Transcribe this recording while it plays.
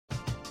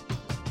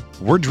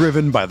We're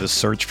driven by the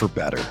search for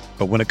better.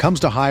 But when it comes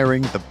to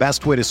hiring, the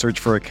best way to search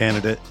for a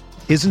candidate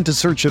isn't to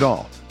search at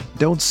all.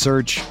 Don't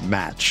search,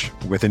 match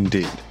with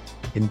Indeed.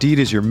 Indeed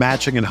is your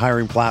matching and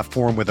hiring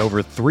platform with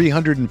over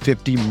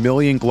 350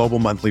 million global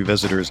monthly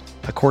visitors,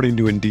 according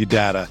to Indeed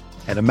data,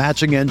 and a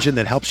matching engine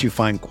that helps you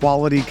find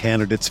quality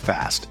candidates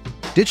fast.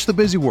 Ditch the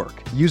busy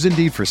work. Use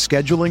Indeed for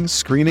scheduling,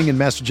 screening, and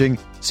messaging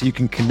so you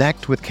can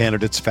connect with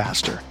candidates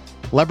faster.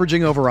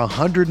 Leveraging over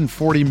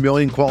 140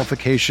 million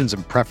qualifications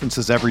and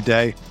preferences every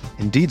day,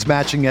 Indeed's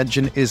matching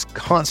engine is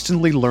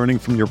constantly learning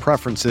from your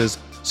preferences,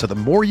 so the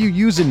more you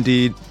use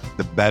Indeed,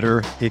 the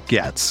better it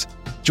gets.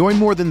 Join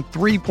more than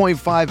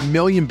 3.5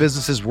 million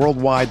businesses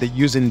worldwide that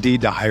use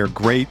Indeed to hire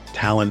great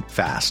talent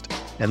fast.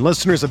 And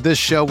listeners of this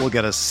show will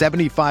get a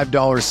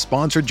 $75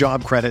 sponsored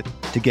job credit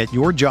to get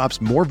your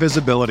jobs more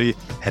visibility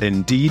at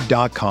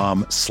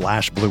Indeed.com/Blue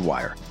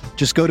Wire.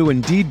 Just go to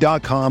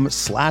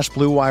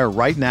Indeed.com/Blue Wire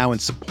right now and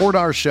support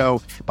our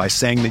show by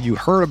saying that you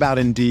heard about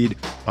Indeed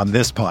on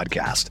this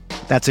podcast.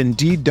 That's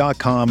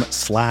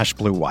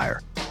Indeed.com/Blue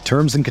Wire.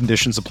 Terms and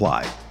conditions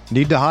apply.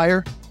 Need to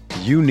hire?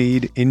 You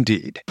need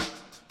Indeed.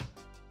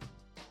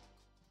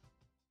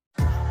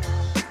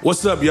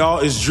 What's up, y'all?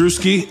 It's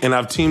Drewski, and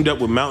I've teamed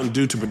up with Mountain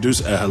Dew to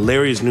produce a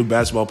hilarious new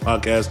basketball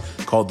podcast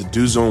called The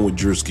Dew Zone with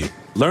Drewski.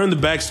 Learn the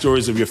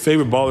backstories of your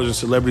favorite ballers and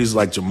celebrities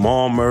like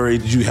Jamal Murray.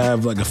 Did you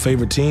have like a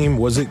favorite team?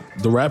 Was it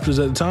the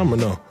Raptors at the time or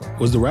no?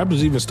 Was the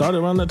Raptors even started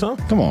around that time?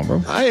 Come on,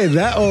 bro. I ain't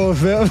that old,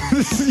 fam.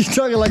 You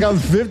talking like I'm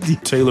 50.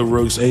 Taylor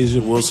Rooks, Asia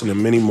Wilson,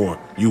 and many more.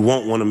 You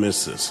won't want to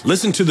miss this.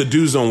 Listen to The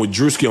Dew Zone with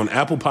Drewski on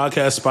Apple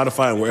Podcasts,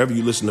 Spotify, and wherever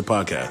you listen to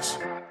podcasts.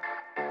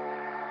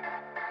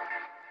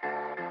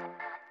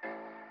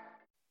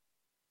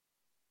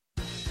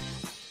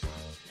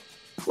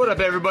 What up,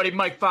 everybody?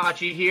 Mike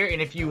Facci here,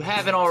 and if you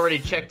haven't already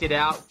checked it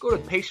out, go to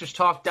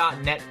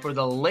PacersTalk.net for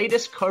the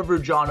latest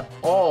coverage on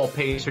all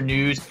Pacer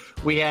news.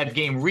 We have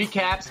game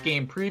recaps,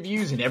 game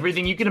previews, and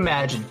everything you can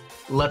imagine.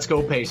 Let's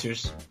go,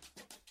 Pacers.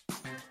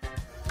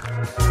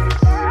 And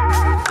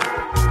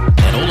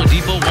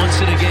Oladipo wants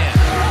it again.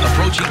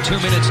 Approaching 2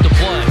 minutes to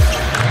play.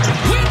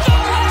 With the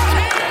left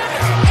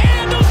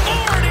hand and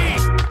authority.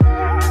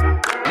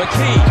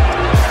 McKee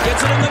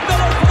gets it in the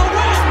middle for the win.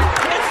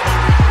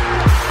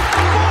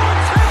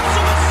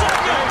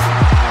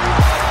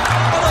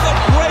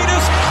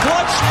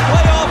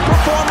 Playoff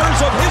performers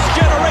of his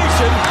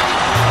generation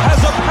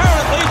has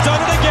apparently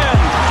done it again.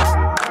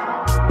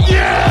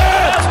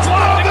 Yes!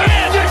 Mother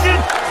chicken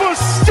for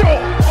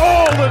sure!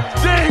 All the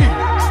days!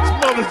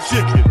 Mother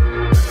chicken!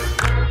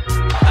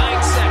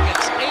 9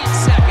 seconds, 8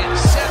 seconds,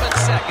 7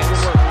 seconds.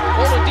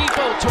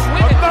 Oladipo to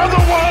win it.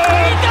 Another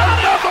one!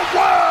 Another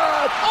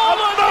one!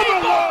 Another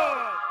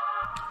one!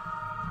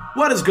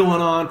 What is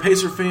going on,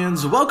 Pacer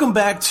fans? Welcome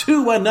back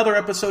to another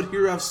episode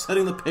here of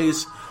Setting the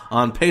Pace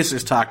on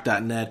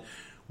PacersTalk.net.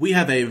 We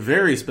have a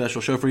very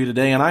special show for you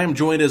today, and I am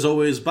joined, as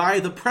always, by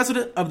the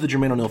president of the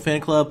Jermaine O'Neal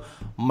Fan Club,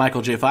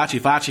 Michael J. Facci.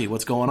 Facci,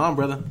 what's going on,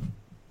 brother?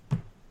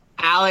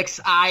 Alex,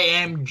 I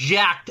am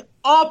jacked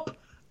up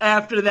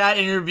after that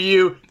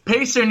interview.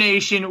 Pacer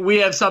Nation, we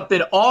have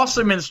something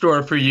awesome in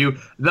store for you.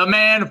 The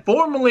man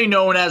formerly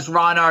known as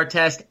Ron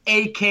Artest,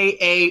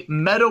 a.k.a.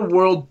 Metta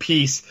World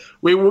Peace.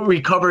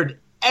 We covered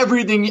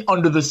everything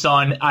under the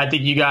sun. I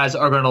think you guys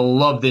are going to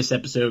love this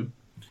episode.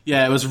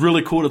 Yeah, it was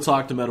really cool to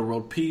talk to Metta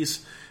World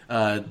Peace.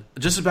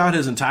 Just about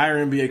his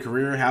entire NBA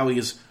career, how he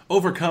has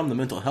overcome the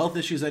mental health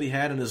issues that he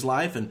had in his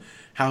life, and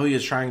how he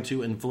is trying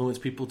to influence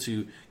people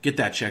to get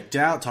that checked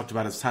out. Talked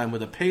about his time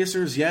with the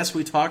Pacers. Yes,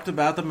 we talked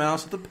about the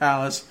mouse at the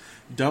palace.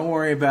 Don't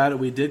worry about it.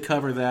 We did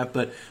cover that,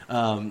 but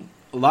a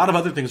lot of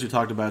other things we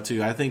talked about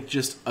too. I think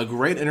just a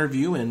great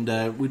interview,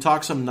 and we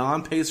talked some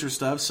non-Pacer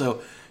stuff,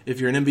 so if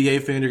you're an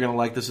NBA fan, you're going to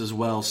like this as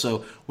well.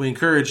 So we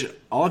encourage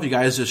all of you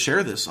guys to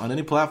share this on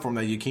any platform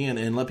that you can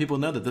and let people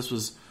know that this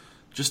was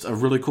just a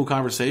really cool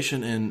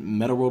conversation, and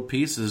Metta World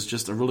Peace is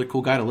just a really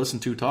cool guy to listen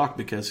to talk,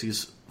 because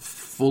he's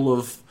full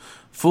of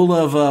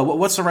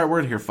what's the right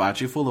word here,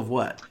 Facci? Full of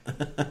what?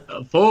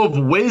 Full of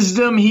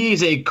wisdom.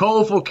 He's a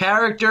colorful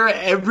character,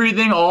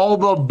 everything, all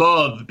the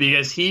above,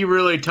 because he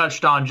really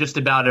touched on just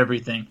about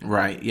everything.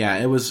 Right. Yeah.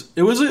 It was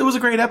a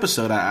great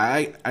episode.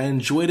 I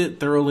enjoyed it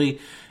thoroughly,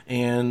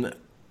 and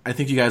I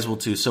think you guys will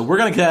too. So we're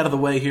going to get out of the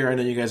way here. I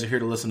know you guys are here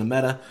to listen to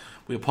Metta.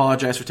 We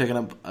apologize for taking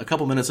up a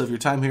couple minutes of your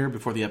time here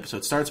before the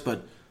episode starts,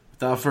 but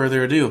without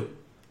further ado,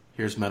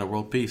 here's Metta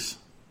World Peace.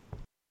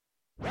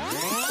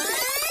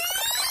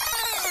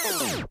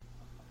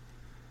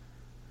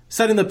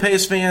 Setting the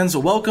Pace fans,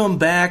 welcome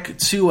back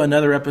to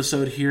another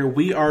episode here.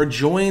 We are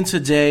joined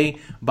today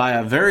by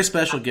a very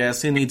special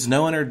guest. He needs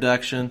no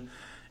introduction.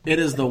 It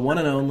is the one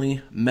and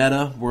only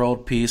Metta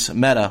World Peace.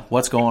 Metta,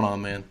 what's going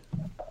on, man?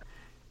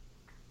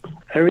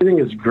 Everything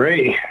is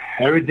great.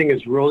 Everything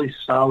is really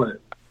solid.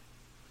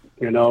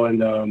 And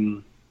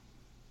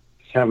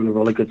just having a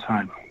really good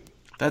time.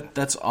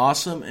 That's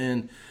awesome.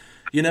 And,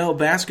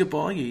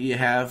 basketball, you're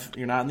not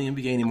in the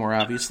NBA anymore,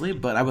 obviously,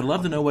 but I would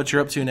love to know what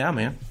you're up to now,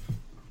 man.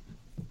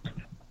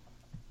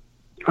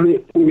 I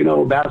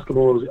mean,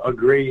 basketball is a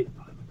great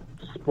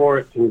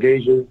sport,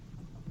 engaging.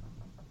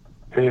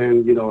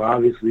 And,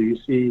 obviously you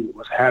see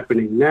what's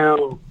happening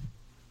now.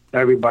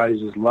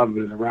 Everybody's just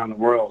loving it around the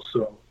world.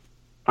 So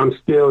I'm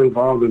still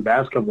involved in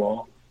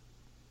basketball,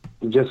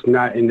 just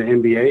not in the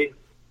NBA,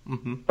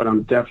 but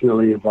I'm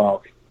definitely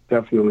involved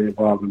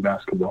in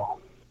basketball.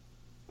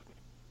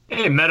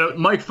 Hey, Metta,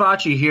 Mike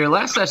Facci here.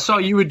 Last I saw,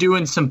 you were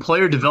doing some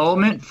player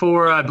development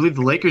for, I believe,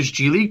 the Lakers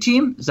G League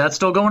team. Is that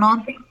still going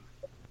on?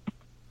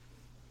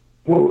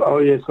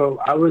 Well, yeah. So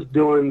I was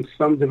doing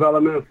some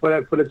development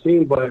for the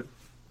team, but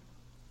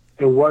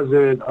it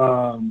wasn't.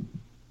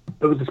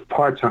 It was just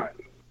part time.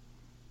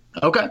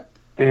 Okay.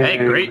 And hey,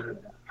 great.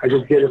 I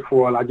did it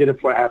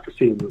for half a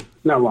season.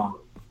 Not long.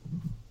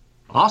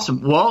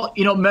 Awesome. Well,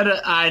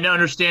 Metta, I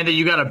understand that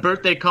you got a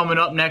birthday coming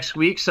up next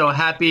week, so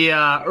happy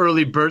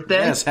early birthday.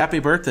 Yes, happy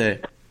birthday.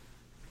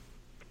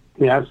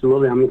 Yeah,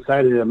 absolutely. I'm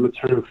excited. I'm going to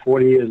turn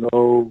 40 years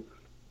old.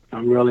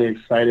 I'm really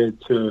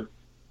excited to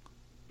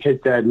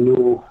hit that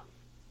new,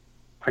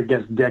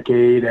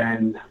 decade.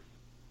 And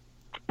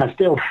I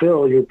still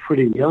feel you're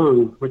pretty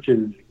young, which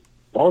is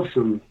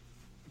awesome.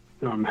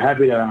 I'm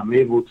happy that I'm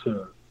able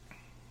to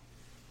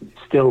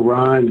still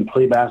run and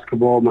play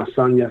basketball with my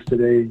son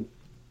yesterday.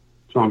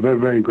 So I'm very,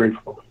 very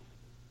grateful.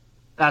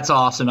 That's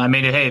awesome. I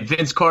mean, hey, if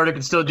Vince Carter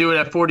can still do it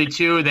at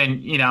 42,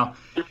 then,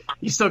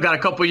 you still got a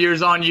couple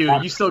years on you.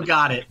 You still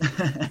got it.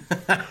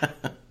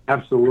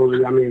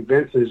 Absolutely. I mean,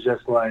 Vince is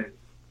just like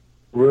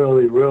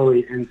really,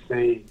 really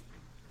insane.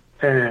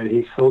 And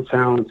he's so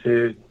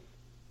talented,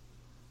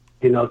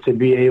 to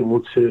be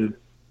able to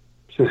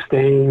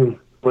sustain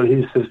what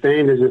he's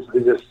sustained is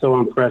just so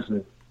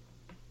impressive.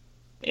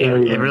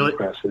 Very, really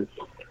impressive.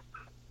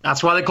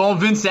 That's why they call him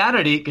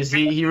Vinsanity, because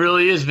he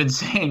really is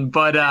insane.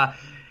 But,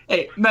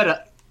 hey,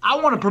 Metta, I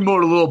want to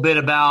promote a little bit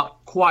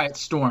about Quiet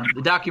Storm,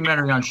 the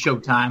documentary on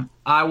Showtime.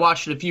 I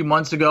watched it a few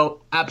months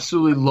ago.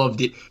 Absolutely loved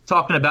it.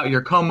 Talking about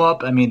your come-up,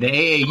 the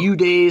AAU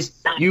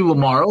days, you,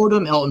 Lamar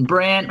Odom, Elton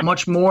Brand,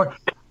 much more.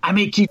 Can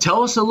you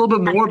tell us a little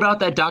bit more about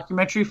that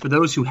documentary for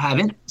those who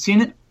haven't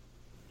seen it?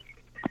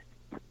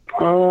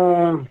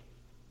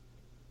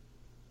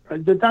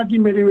 The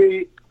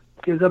documentary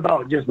is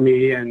about just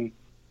me, and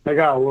I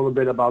got a little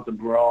bit about the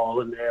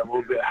brawl in there, a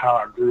little bit how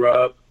I grew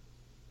up.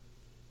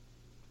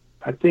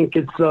 I think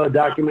it's a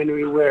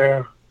documentary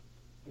where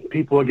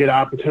people get an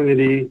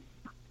opportunity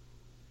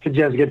to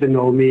just get to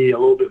know me a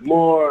little bit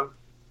more.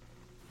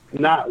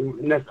 I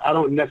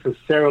don't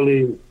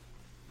necessarily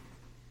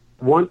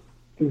want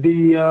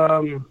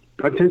the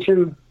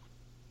attention,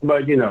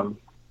 but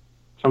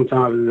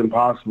sometimes it's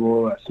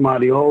impossible.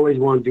 Somebody always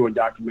wants to do a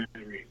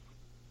documentary.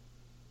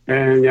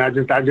 And I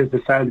just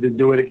decided to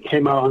do it. It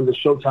came out on the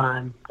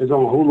Showtime. It's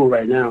on Hulu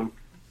right now.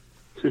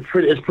 It's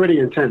pretty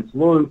intense, a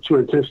little too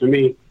intense for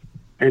me.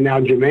 And now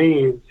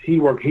Jermaine, he's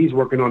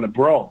working on the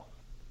Brawl,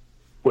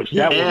 which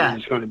that one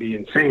is going to be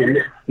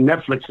insane.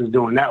 Netflix is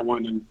doing that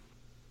one, and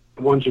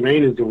the one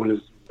Jermaine is doing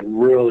is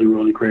really,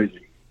 really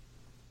crazy.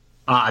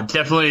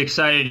 Definitely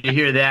excited to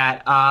hear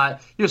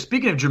that.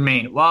 Speaking of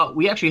Jermaine, well,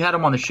 we actually had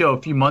him on the show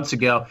a few months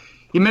ago.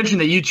 You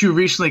mentioned that you two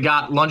recently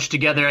got lunch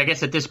together. I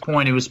guess at this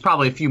point it was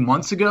probably a few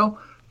months ago,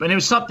 but it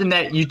was something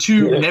that you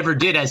two never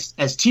did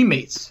as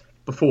teammates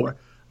before.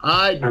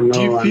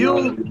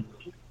 Do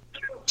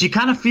you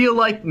kind of feel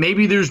like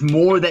maybe there's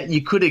more that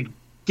you could have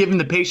given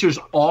the Pacers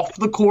off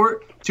the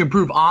court to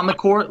improve on the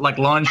court, like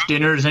lunch,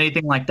 dinners,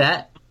 anything like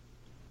that?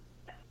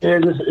 Yeah,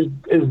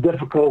 it's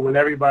difficult when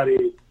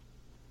everybody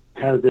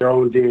has their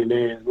own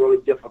DNA. It's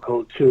really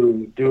difficult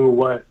to do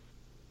what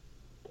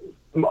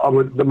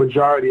the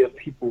majority of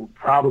people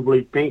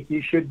probably think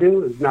you should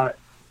do. It's not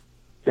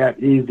that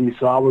easy.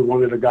 So I was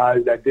one of the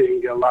guys that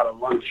didn't get a lot of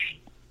lunch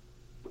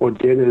or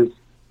dinners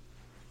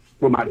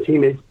with my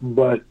teammates.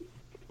 But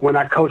when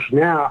I coach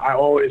now, I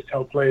always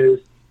tell players,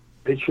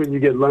 make sure you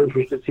get lunch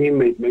with your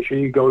teammates. Make sure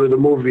you go to the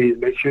movies.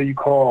 Make sure you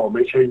call.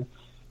 Make sure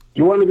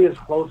you want to be as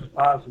close as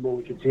possible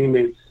with your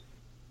teammates,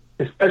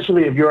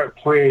 especially if you're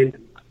playing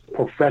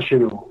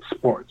professional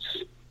sports.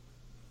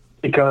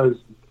 Because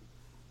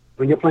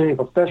when you're playing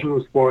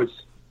professional sports,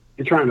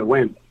 you're trying to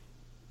win.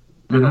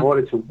 In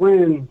order to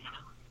win,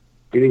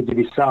 you need to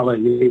be solid.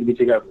 You need to be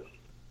together.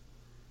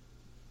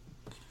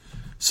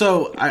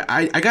 So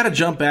I got to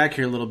jump back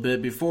here a little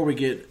bit before we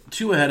get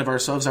too ahead of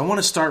ourselves. I want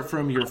to start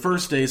from your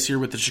first days here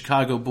with the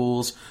Chicago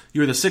Bulls.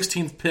 You were the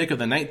 16th pick of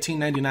the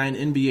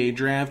 1999 NBA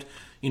draft.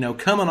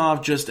 Coming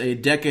off just a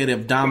decade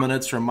of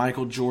dominance from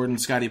Michael Jordan,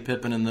 Scottie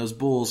Pippen, and those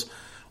Bulls.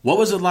 What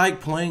was it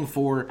like playing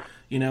for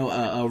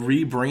a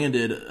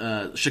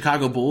rebranded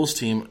Chicago Bulls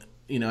team,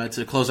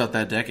 to close out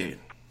that decade?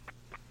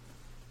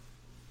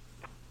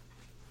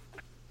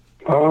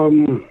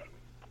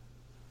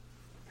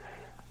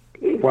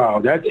 Wow,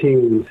 that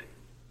team's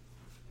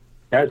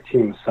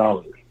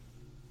solid.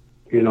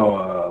 And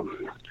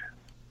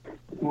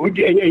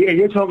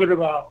you're talking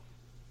about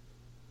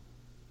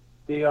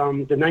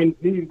the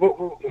 90.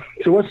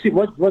 So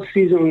what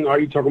season are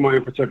you talking about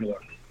in particular?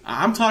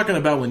 I'm talking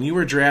about when you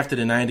were drafted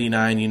in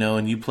 '99,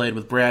 and you played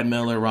with Brad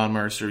Miller, Ron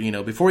Mercer,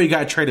 before you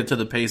got traded to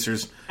the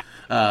Pacers.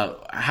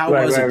 How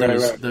was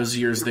it those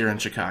years there in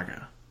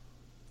Chicago?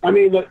 I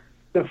mean,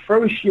 the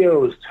first year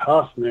was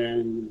tough,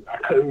 man. I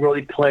couldn't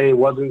really play,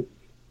 wasn't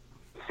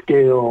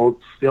skilled,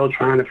 still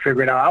trying to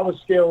figure it out. I was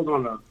skilled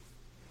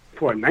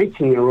for a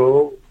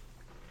 19-year-old,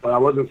 but I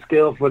wasn't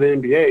skilled for the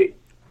NBA.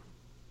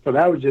 So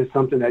that was just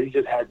something that you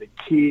just had to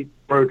keep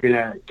working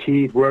at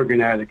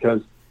it,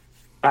 because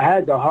I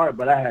had the heart,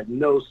 but I had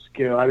no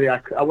skill. I mean,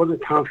 I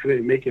wasn't confident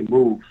in making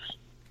moves.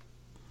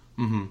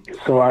 Mm-hmm.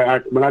 So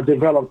when I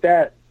developed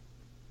that,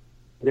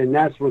 then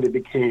that's when it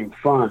became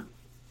fun.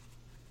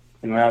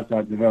 After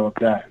I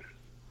developed that.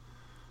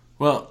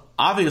 Well,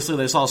 obviously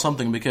they saw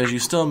something because you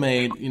still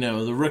made,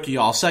 the rookie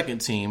all-second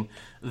team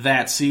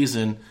that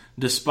season,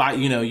 despite,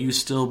 you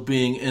still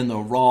being in the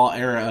raw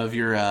era of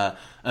your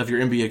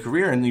NBA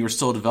career, and you were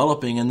still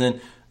developing. And then,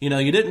 you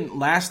didn't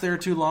last there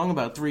too long,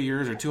 about 3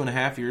 years or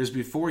 2.5 years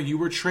before you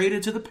were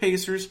traded to the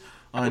Pacers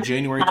on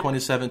January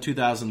 27,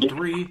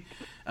 2003.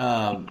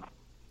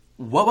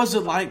 What was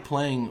it like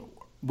playing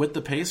with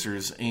the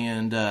Pacers?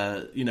 And,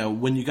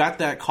 when you got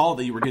that call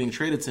that you were getting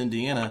traded to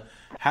Indiana,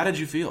 how did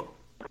you feel?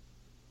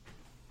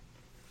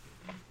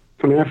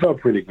 I mean, I felt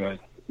pretty good.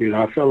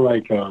 I felt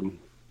like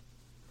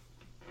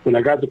when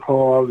I got the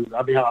call,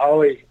 I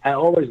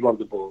always loved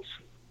the Bulls.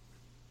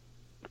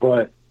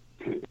 But,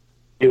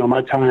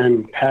 my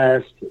time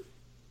passed,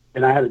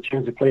 and I had a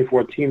chance to play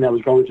for a team that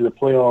was going to the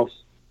playoffs,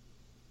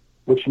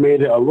 which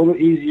made it a little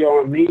easier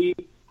on me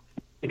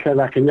because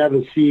I could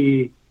never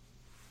see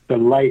the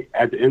light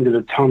at the end of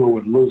the tunnel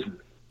with losing.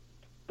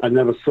 I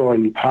never saw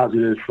any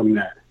positives from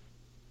that.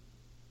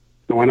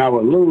 And when I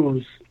would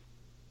lose,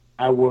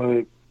 I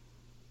would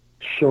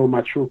show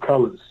my true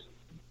colors.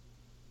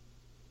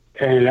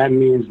 And that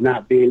means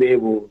not being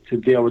able to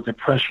deal with the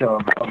pressure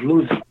of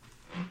losing.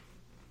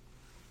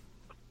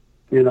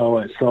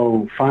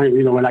 So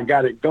finally, when I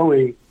got it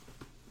going,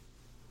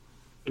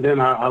 then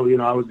I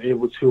was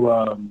able to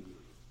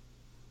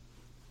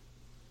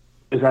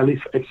at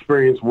least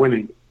experience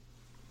winning.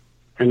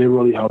 And it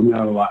really helped me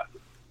out a lot.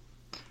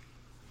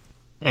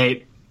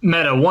 Hey,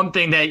 Metta, one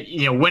thing that,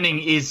 winning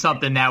is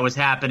something that was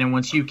happening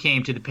once you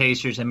came to the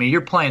Pacers. I mean,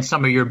 you're playing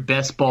some of your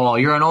best ball.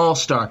 You're an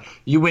all-star.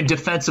 You win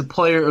Defensive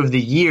Player of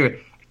the Year.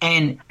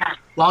 And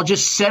while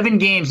just 7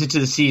 games into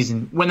the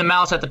season, when the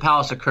Malice at the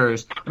Palace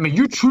occurs, I mean,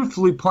 you're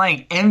truthfully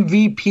playing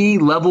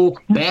MVP-level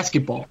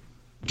basketball.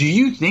 Do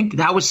you think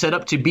that was set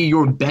up to be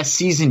your best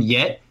season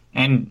yet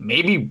and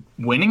maybe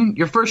winning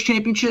your first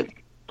championship?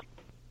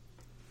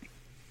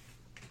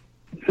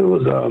 It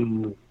was,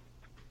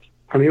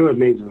 it was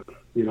amazing.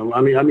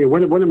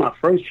 Winning my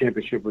first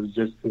championship was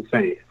just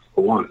insane,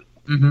 for one.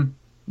 Mm-hmm.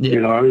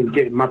 Yeah.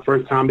 Getting my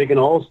first time making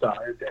an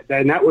All-Star.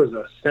 And that was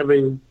a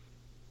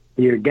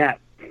 7-year gap.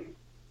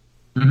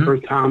 Mm-hmm.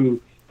 First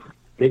time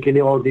making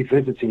the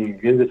All-Defensive team,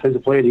 getting the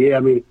Defensive Player of the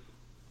Year.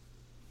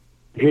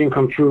 Dream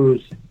come true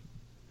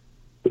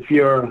if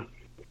you're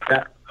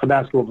a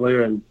basketball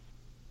player and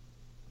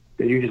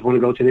you just want to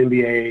go to the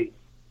NBA.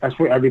 That's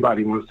where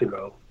everybody wants to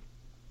go.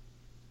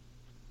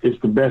 It's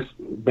the best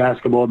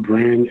basketball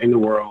brand in the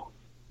world.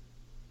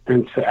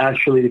 And to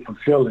actually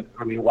fulfill it,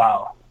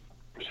 wow.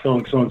 So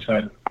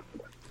excited.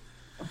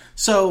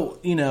 So,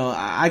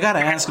 I got to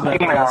ask about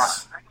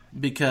this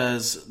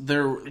because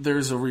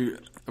there's a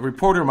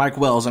reporter, Mike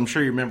Wells. I'm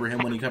sure you remember him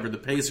when he covered the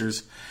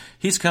Pacers.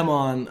 He's come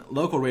on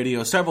local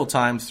radio several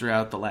times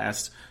throughout the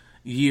last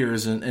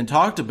years and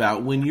talked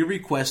about when you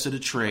requested a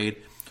trade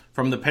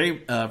from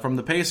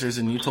the Pacers,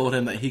 and you told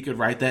him that he could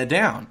write that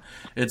down.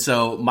 And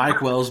so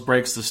Mike Wells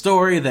breaks the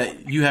story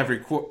that you have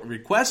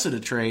requested a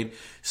trade.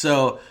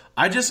 So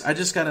I just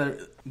got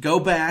to go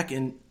back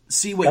and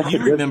see what you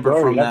remember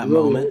from that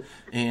moment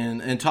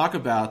and talk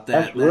about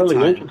that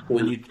time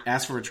when you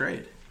asked for a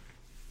trade.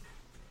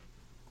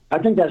 I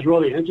think that's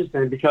really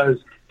interesting because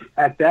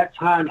at that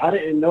time I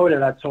didn't know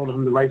that I told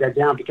him to write that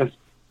down because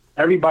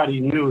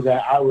everybody knew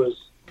that I was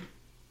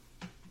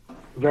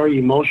very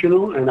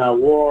emotional and I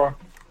wore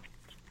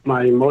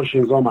my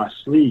emotions on my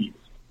sleeve.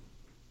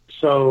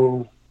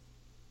 So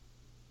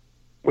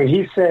when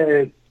he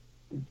said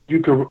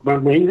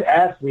when he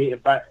asked me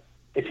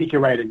if he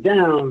could write it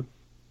down,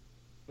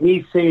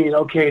 me saying,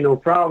 okay, no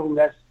problem,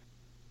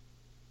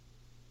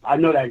 I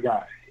know that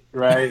guy,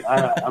 right?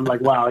 I'm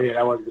like, wow, yeah,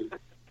 that wasn't,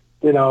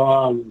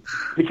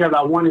 because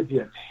I wanted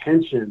the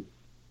attention.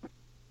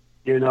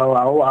 I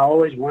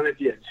always wanted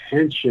the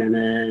attention,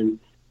 and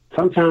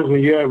sometimes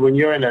when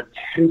you're an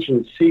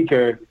attention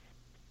seeker,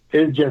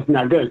 it's just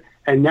not good.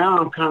 And now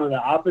I'm kind of the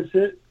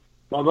opposite.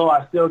 Although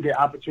I still get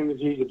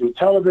opportunities to do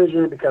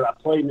television because I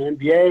played in the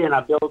NBA and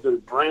I built a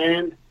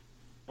brand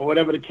or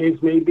whatever the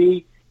case may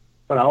be,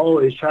 but I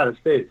always try to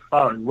stay as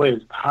far away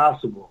as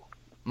possible.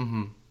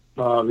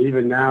 Mm-hmm.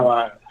 Even now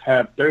I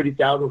have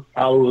 30,000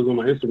 followers on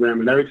my Instagram,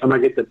 and every time I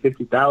get to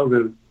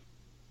 50,000,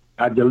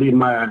 I delete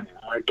my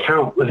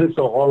account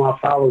so all my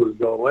followers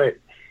go away.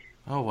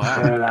 Oh,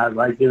 wow. And I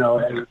I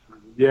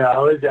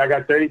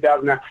got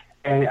 30,000 now.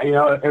 And,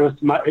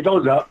 it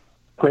goes up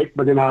quick,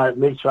 but then I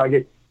make sure I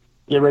get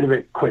rid of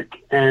it quick.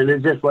 And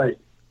it's just like,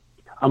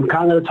 I'm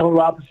kind of the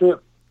total opposite.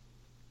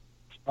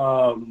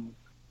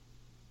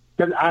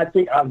 Because I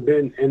think I've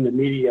been in the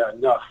media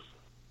enough.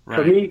 Right.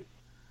 For me,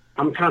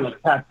 I'm kind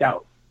of tapped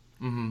out.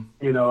 Mm-hmm.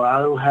 You know, I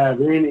don't have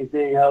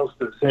anything else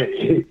to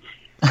say.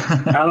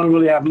 I don't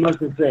really have much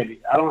to say.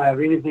 I don't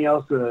have anything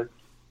else to.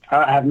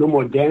 I have no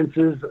more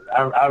dances.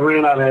 I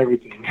ran out of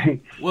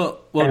everything. Well,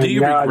 do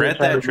you regret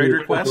that trade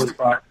request?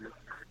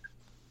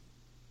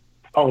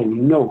 Oh,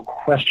 no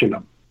question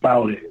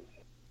about it.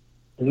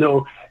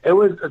 No, it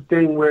was a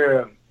thing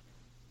where,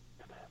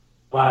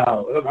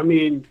 wow. I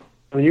mean,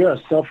 when you're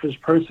a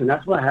selfish person,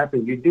 that's what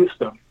happens. You do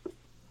stuff,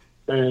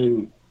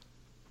 and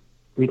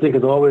you think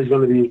it's always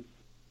going to be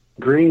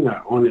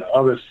greener on the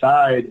other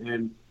side,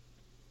 and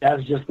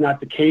that's just not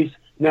the case.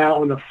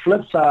 Now, on the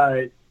flip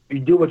side, you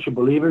do what you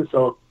believe in,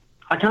 so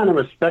I kind of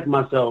respect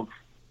myself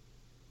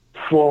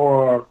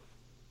for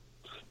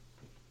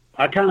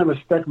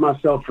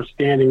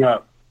standing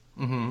up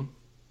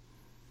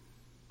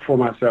for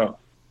myself.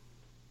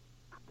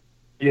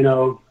 You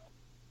know,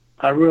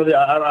 I'm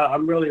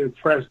really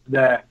impressed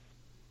that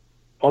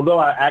although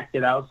I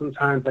acted out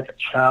sometimes like a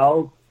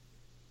child,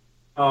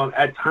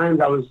 at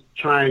times I was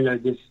trying to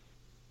just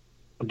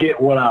get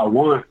what I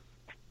want,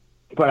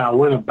 but I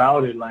went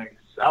about it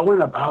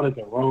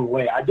the wrong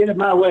way. I did it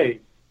my way,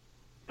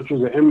 which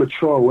was an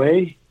immature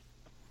way,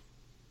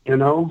 you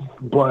know,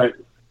 but,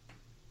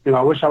 you know,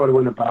 I wish I would have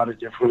went about it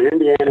differently.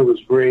 Indiana was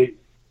great.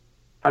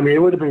 I mean,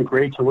 it would have been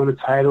great to win a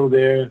title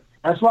there.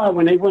 That's why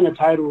when they win a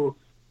title,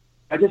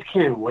 I just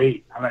can't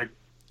wait.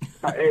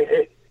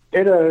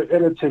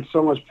 It'll take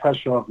so much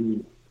pressure off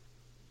me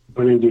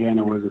when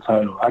Indiana wins the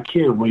title. I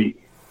can't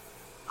wait.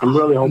 I'm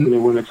really hoping they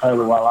win the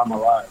title while I'm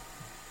alive.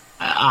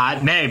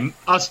 Name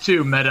us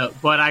too, Metta.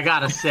 But I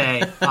gotta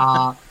say,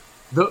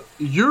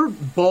 your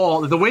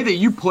ball, the way that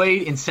you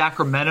played in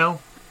Sacramento,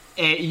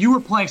 you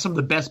were playing some of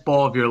the best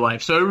ball of your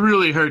life. So it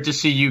really hurt to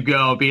see you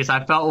go because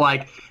I felt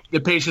like the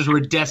Pacers were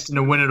destined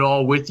to win it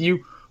all with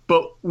you.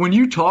 But when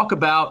you talk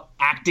about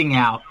acting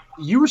out,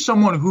 you were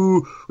someone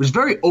who was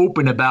very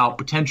open about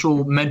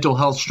potential mental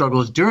health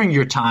struggles during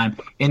your time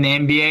in the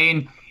NBA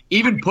and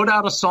even put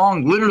out a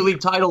song literally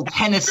titled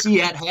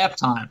Tennessee at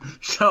Halftime.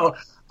 So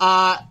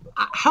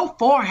how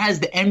far has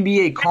the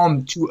NBA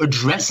come to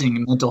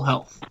addressing mental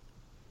health?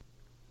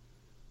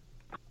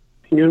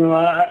 You know,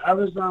 I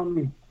was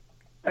I'm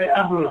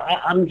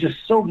just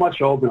so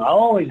much open. I've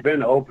always been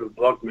an open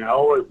book, man. I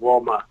always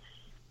wore my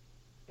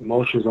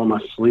emotions on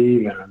my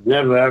sleeve, and I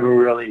never ever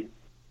really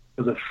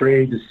was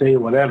afraid to say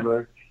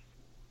whatever.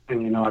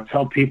 And, you know, I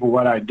tell people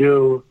what I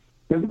do.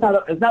 It's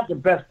not the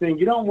best thing.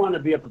 You don't want to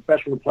be a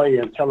professional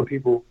player and telling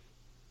people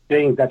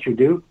things that you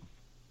do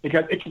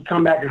because it can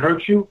come back and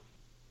hurt you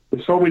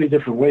in so many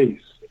different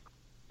ways.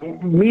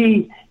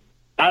 Me,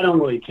 I don't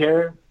really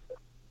care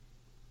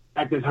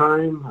at the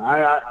time.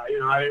 I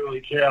didn't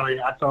really care.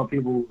 I tell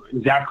people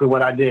exactly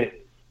what I did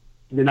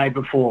the night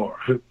before.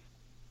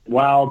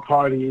 Wild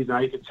parties, and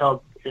I used to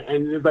tell,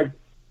 and it's like,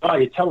 oh,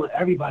 you're telling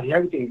everybody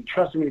everything. You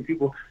trust so many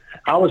people.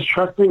 I was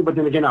trusting, but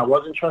then again, I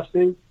wasn't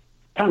trusting.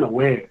 Kind of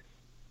weird.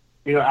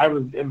 You know,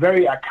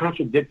 I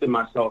contradicted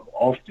myself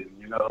often.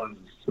 You know,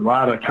 it's a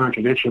lot of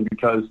contradiction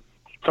because,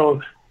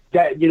 so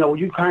that, you know, when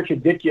you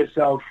contradict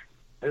yourself,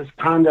 it's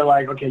kind of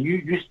like, okay,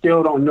 you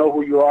still don't know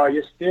who you are.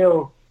 You're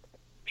still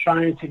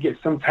trying to get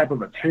some type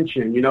of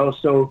attention, you know.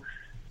 So,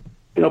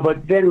 you know,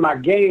 but then my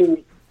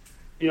game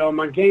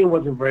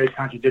wasn't very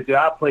contradicted.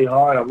 I played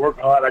hard. I worked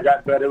hard. I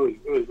got better. It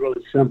was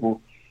really simple.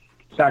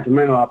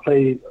 Sacramento, I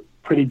played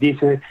pretty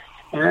decent.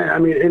 And, I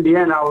mean,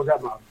 Indiana, I was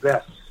at my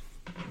best.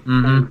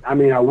 Mm-hmm. I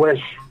mean, I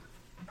wish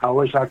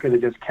I could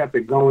have just kept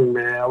it going,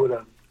 man.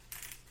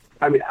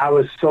 I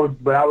was so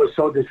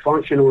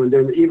dysfunctional. And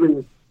then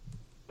even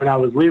when I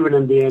was leaving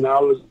Indiana, I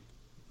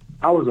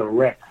was a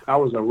wreck.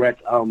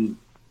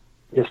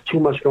 There's too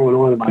much going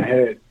on in my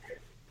head.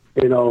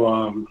 You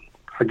know,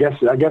 I guess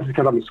it's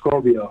because I'm a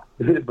Scorpio,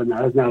 but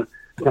no, it's not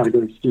a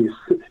good excuse.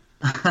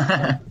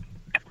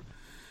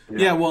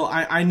 Yeah, well,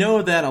 I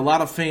know that a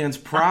lot of fans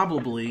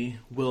probably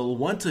will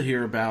want to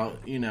hear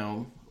about, you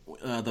know,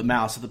 the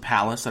Mouse at the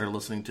Palace that are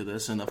listening to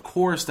this, and of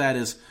course that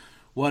is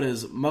what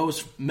is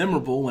most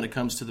memorable when it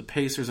comes to the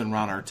Pacers and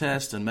Ron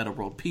Artest and Metta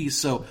World Peace.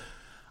 So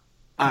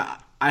I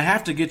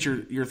have to get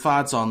your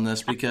thoughts on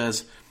this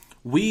because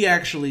we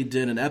actually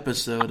did an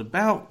episode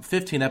about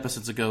 15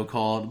 episodes ago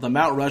called The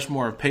Mount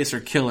Rushmore of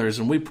Pacer Killers,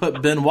 and we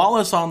put Ben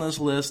Wallace on this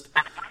list,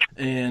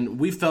 and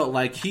we felt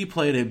like he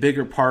played a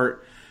bigger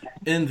part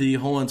in the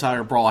whole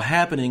entire brawl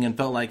happening and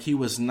felt like he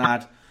was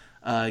not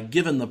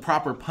given the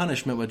proper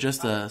punishment with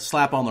just a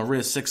slap on the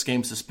wrist,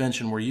 6-game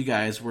suspension where you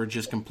guys were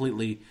just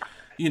completely,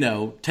 you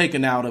know,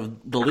 taken out of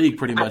the league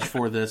pretty much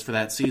for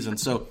that season.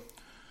 So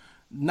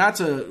not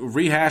to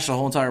rehash the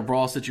whole entire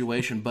brawl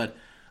situation, but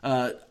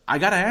I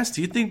got to ask,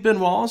 do you think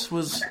Ben Wallace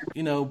was,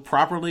 you know,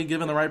 properly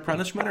given the right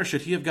punishment, or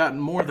should he have gotten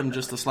more than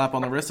just a slap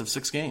on the wrist of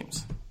 6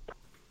 games?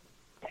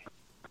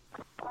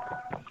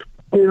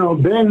 You know,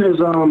 Ben is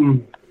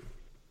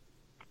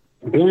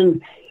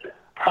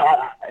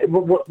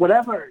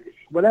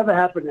whatever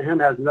happened to him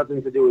has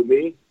nothing to do with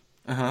me.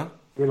 Uh-huh.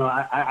 You know,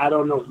 I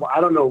don't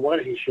know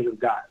what he should have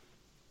got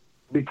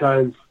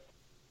because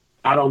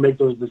I don't make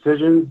those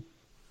decisions.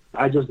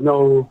 I just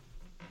know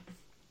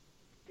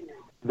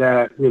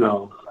that, you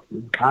know,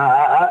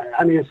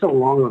 I mean, it's so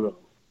long ago.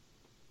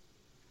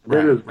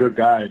 Ben is a good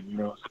guy, you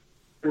know.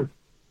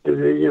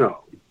 You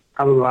know,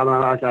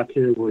 I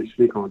can't really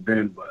speak on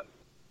Ben, but,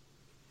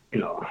 you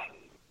know,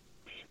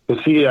 the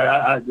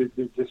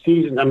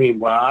season, I mean,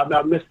 well,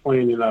 I missed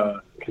playing in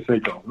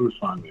Conseco. It was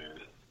fun, man.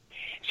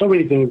 So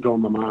many things go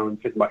in my mind when I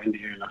think about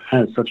Indiana. I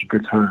had such a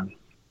good time.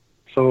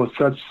 So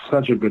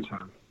such a good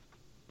time.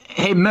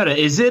 Hey, Metta,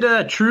 is it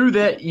true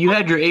that you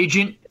had your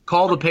agent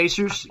call the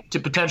Pacers to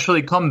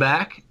potentially come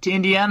back to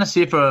Indiana,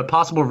 see if a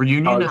possible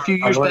reunion a few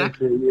years back?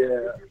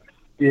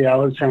 Yeah, I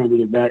was trying to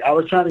get back. I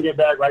was trying to get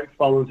back right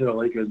before I went to the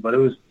Lakers, but it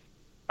was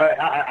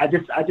I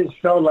just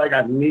felt like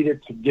I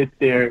needed to get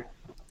there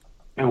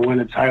and win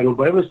a title,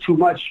 but it was too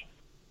much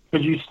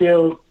because you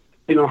still,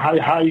 you know, how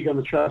are you going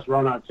to trust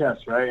Ron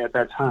Artest, right, at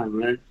that time,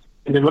 right?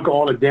 And then look at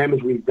all the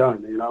damage we've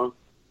done, you know?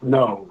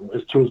 No,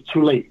 it's too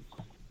late.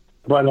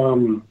 But,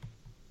 you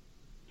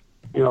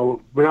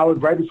know, when I was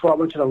right before I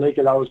went to the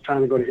Lakers, I was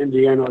trying to go to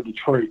Indiana or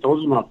Detroit.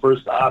 Those were my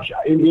first option.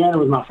 Indiana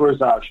was my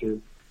first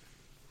option.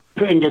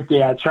 Couldn't get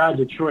there. I tried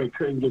Detroit,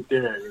 couldn't get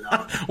there. You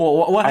know.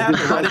 Well, what happened?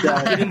 Why did you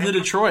get into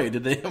Detroit?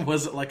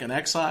 Was it like an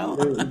exile?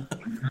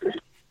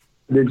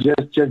 They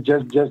just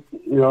you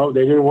know,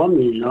 they didn't want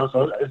me. You know,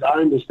 so I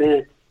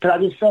understand. Because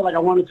I just felt like I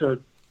wanted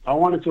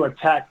to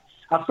attack.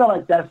 I felt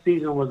like that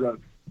season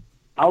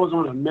I was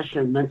on a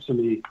mission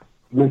mentally,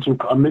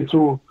 a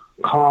mental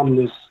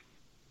calmness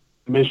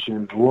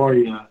mission,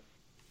 warrior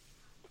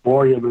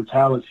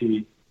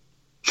mentality,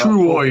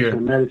 true warrior,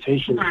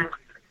 meditation.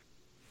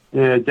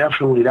 Yeah,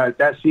 definitely.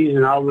 That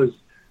season, I was,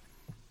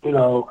 you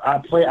know,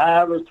 I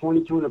averaged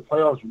 22 in the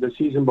playoffs the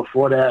season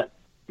before that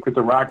with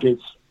the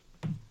Rockets,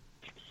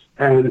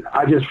 and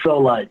I just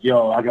felt like,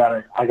 yo, I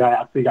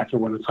think I can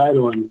win a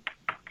title. And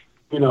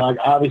you know, like,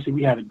 obviously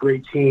we had a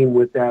great team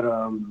with that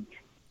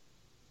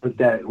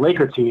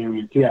Laker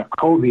team. You have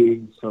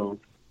Kobe, so,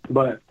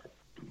 but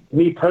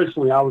me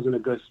personally, I was in a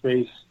good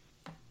space,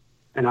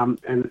 and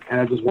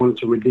I just wanted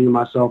to redeem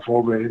myself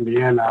over at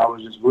Indiana. I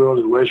was just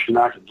really wishing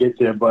I could get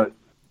there, but.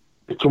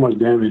 Too much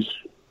damage,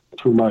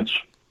 too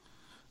much.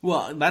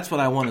 Well, that's what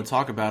I want to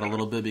talk about a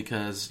little bit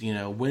because, you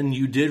know, when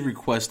you did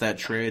request that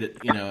trade,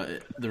 you know,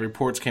 the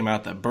reports came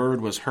out that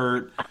Bird was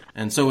hurt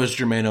and so was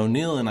Jermaine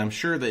O'Neal, and I'm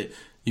sure that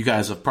you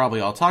guys have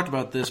probably all talked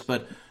about this,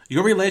 but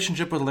your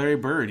relationship with Larry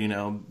Bird, you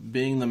know,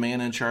 being the man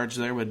in charge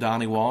there with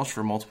Donnie Walsh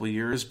for multiple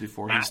years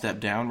before he stepped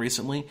down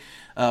recently,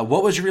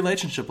 what was your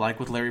relationship like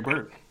with Larry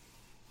Bird?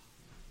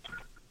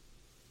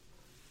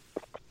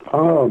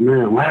 Oh,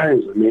 man,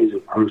 Larry's an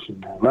amazing person,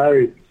 man.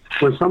 Larry...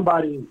 When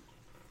somebody,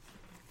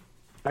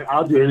 like,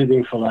 I'll do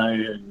anything for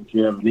Larry if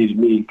he ever needed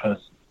me because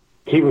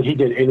he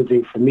did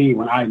anything for me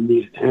when I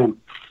needed him,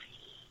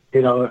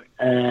 you know.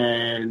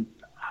 And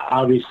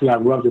obviously, I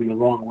rubbed him the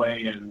wrong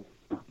way, and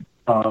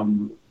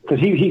because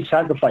he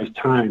sacrificed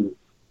time,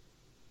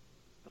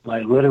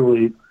 like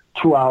literally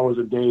 2 hours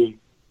a day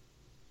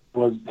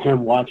was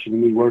him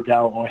watching me work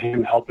out or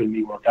him helping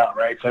me work out,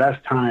 right? So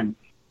that's time,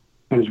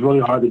 and it's really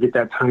hard to get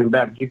that time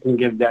back. You can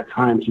give that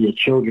time to your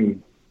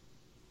children.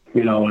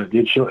 You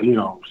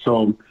know,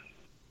 so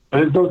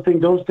those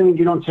things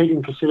you don't take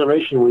in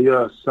consideration when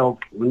you're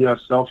a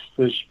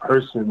selfish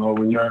person, or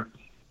when you're,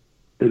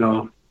 you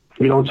know,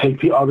 you don't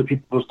take other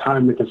people's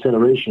time into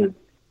consideration.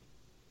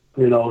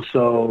 You know,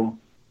 so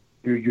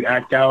you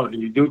act out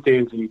and you do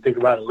things and you think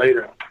about it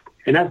later,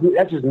 and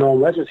that's just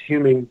normal. That's just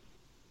human.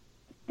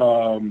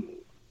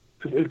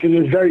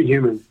 It's very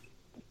human.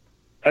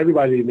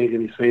 Everybody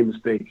making these same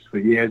mistakes for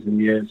years and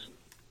years.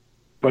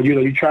 But, you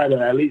know, you try to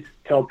at least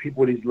tell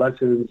people these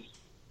lessons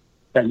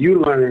that you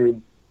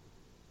learn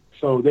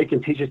so they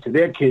can teach it to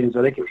their kids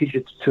or they can teach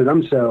it to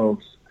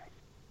themselves.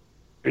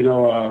 You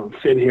know,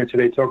 sitting here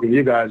today talking to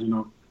you guys, you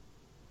know,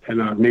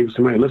 and maybe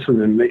somebody listening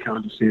and they can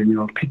understand, you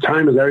know,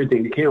 time is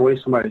everything. You can't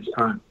waste somebody's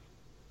time.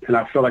 And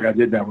I feel like I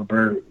did that with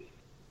Bird.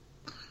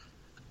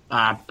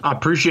 I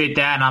appreciate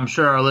that, and I'm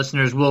sure our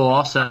listeners will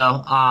also.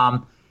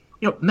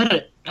 You know,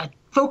 Metta,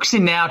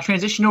 focusing now,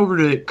 transition over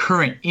to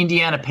current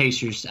Indiana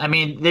Pacers. I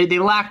mean, they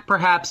lack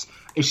perhaps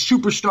a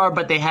superstar,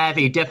 but they have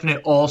a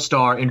definite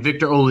all-star in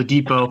Victor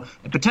Oladipo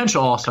and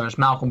potential all-stars,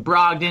 Malcolm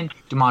Brogdon,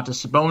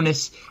 Domantas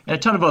Sabonis, and a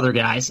ton of other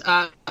guys.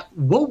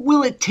 What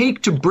will it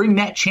take to bring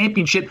that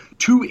championship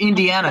to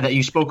Indiana that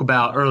you spoke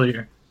about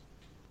earlier?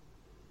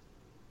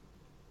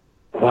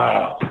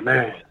 Wow,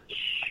 man.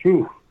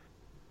 Phew.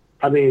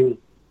 I mean,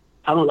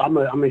 I'm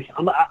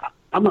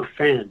a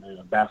fan, man,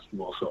 of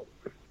basketball,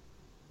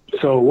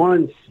 So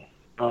once,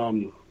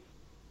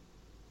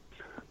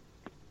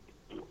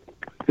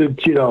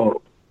 you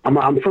know,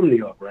 I'm from New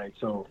York, right?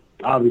 So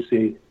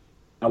obviously,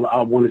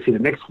 I want to see the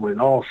Knicks win.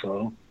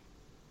 Also,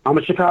 I'm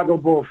a Chicago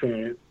Bull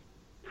fan.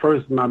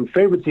 First, my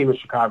favorite team is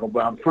Chicago,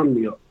 but I'm from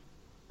New York,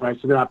 right?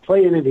 So then I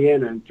play in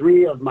Indiana, and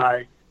three of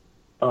my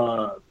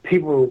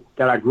people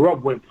that I grew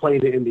up with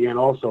played in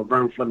Indiana also,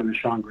 Vern Fleming and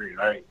Sean Green,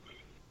 right?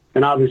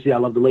 And obviously, I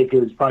love the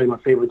Lakers. It's probably my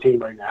favorite team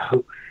right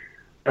now,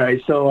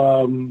 right?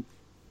 So,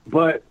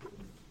 but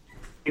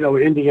you know,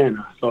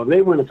 Indiana. So if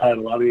they win the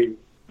title, I mean,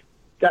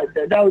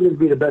 that would just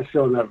be the best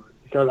feeling ever.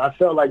 because I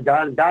felt like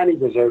Donnie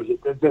deserves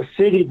it. The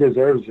city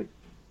deserves it.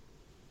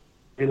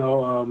 You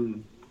know,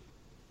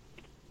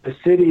 the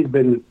city's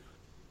been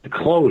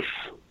close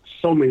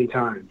so many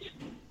times.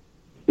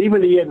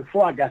 Even the year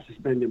before I got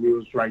suspended, we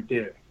was right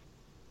there.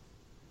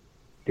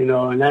 You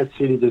know, and that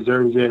city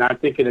deserves it. And I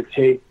think it'll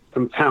take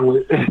some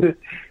talent.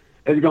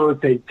 It's going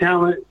to take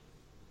talent,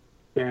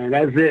 and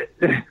that's it.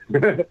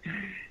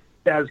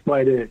 That's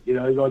quite it. You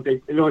know, it's going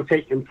to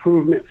take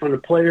improvement from the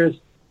players,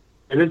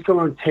 and it's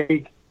going to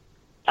take.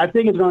 I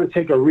think it's going to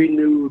take a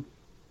renewed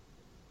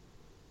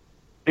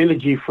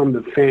energy from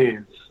the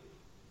fans,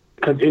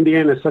 because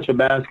Indiana is such a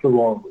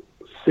basketball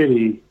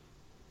city,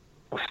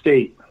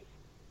 state.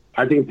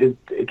 I think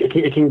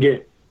it can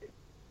get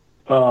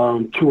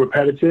too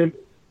repetitive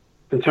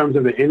in terms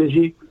of the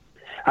energy.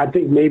 I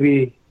think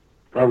maybe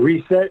a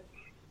reset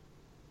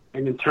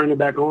and then turn it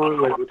back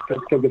on,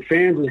 because the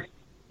fans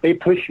they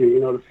push you.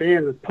 You know, the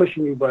fans is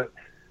pushing you, but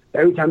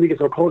every time you get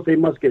so close, they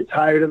must get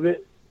tired of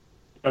it.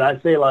 But I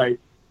say, like,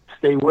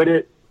 stay with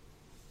it,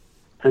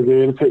 and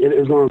then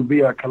it's going to be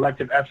a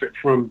collective effort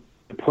from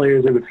the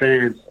players and the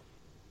fans,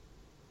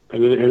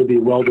 and it'll be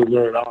well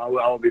deserved.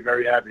 I'll be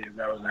very happy if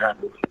that was to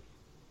happen.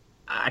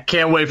 I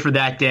can't wait for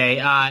that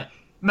day.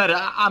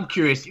 Metta, I'm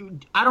curious.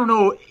 I don't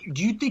know,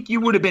 do you think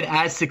you would have been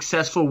as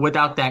successful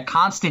without that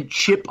constant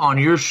chip on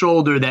your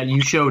shoulder that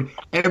you showed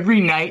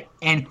every night?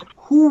 And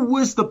who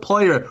was the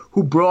player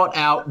who brought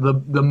out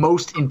the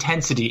most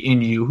intensity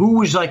in you? Who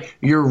was like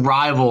your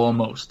rival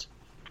almost?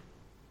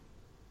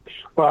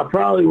 Well, I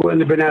probably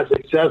wouldn't have been as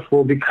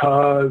successful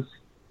because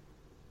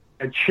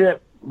a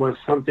chip was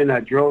something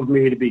that drove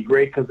me to be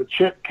great, because the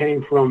chip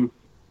came from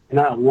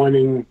not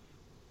wanting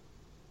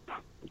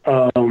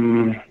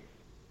to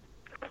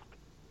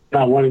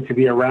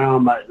be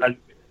around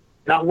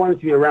not wanting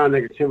to be around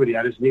negativity.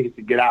 I just needed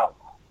to get out.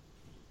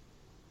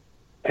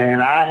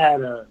 And I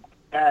had a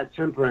bad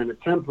temper, and the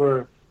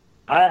temper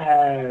I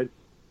had,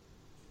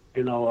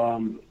 you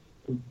know,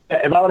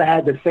 if I would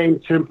have had the same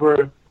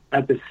temper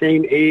at the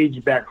same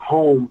age back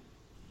home,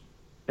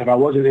 if I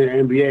wasn't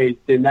in the NBA,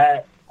 then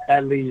that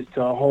leads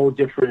to a whole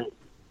different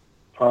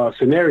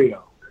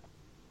scenario.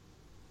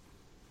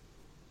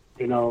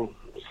 You know,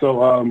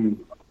 so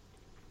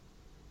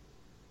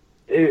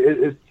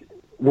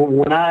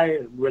when I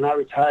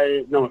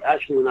retired, no,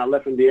 actually when I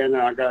left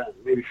Indiana, I got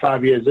maybe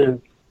 5 years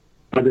in,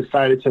 I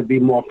decided to be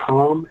more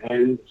calm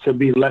and to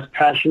be less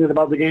passionate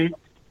about the game,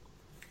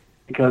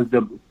 because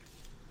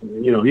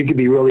you can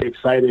be really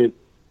excited,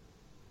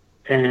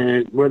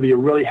 and whether you're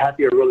really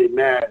happy or really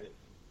mad,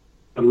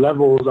 the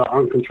levels are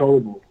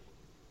uncontrollable.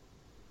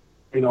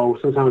 You know,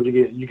 sometimes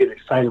you get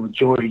excited with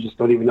joy, you just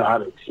don't even know how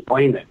to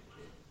explain it.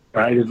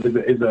 Right?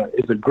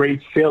 It's a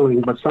great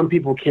feeling, but some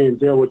people can't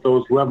deal with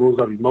those levels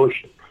of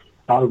emotion.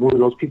 I was one of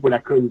those people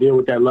that couldn't deal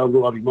with that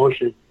level of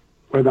emotion,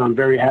 whether I'm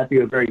very happy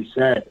or very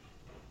sad.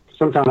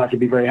 Sometimes I can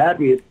be very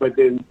happy, but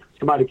then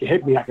somebody can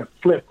hit me, I can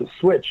flip the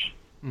switch,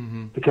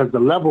 because the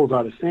levels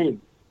are the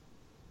same.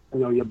 You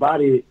know, your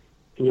body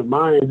and your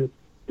mind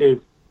is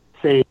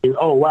saying,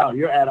 oh, wow,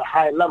 you're at a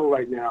high level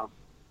right now.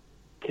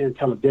 Can't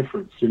tell a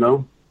difference, you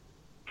know?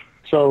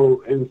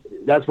 So, and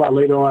that's why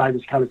later on I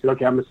just kind of said,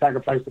 okay, I'm going to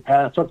sacrifice the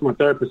past. I talked to my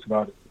therapist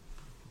about it.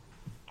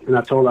 And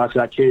I told her, I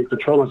said, I can't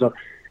control myself.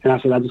 And I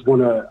said, I just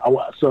want to,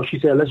 so she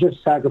said, let's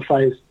just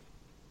sacrifice,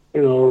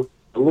 you know,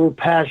 a little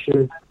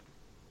passion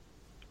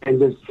and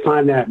just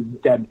find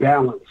that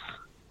balance.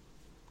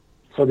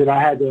 So that I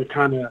had to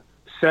kind of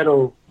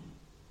settle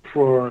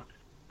for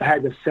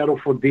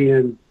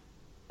being,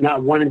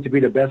 not wanting to be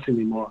the best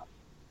anymore.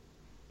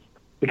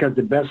 Because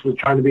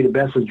trying to be the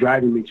best was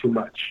driving me too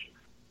much.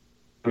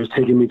 It was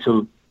taking me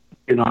to,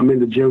 you know, I'm in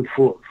the gym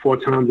four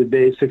times a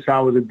day, 6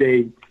 hours a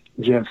day,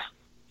 just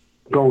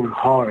going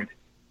hard,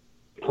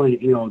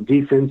 playing, you know,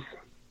 defense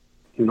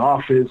and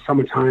offense,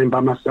 summertime by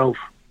myself.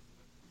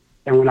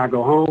 And when I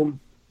go home,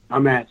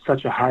 I'm at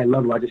such a high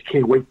level. I just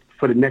can't wait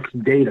for the next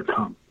day to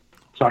come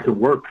so I can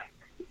work,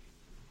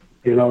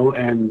 you know,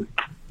 and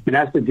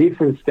that's the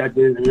defense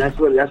and that's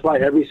why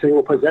every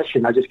single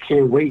possession, I just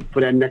can't wait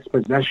for that next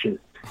possession.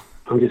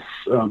 I'm just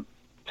you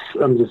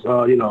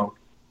know,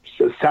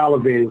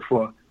 salivating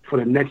for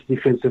the next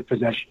defensive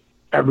possession,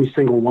 every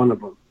single one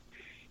of them,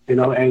 you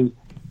know, and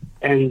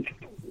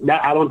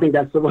that, I don't think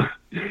that's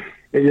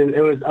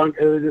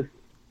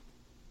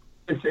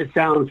it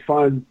sounds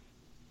fun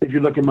if you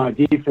look at my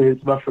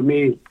defense, but for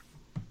me,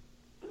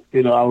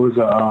 you know, it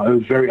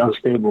was very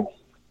unstable,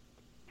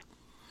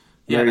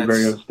 very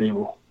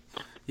unstable.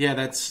 Yeah,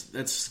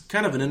 that's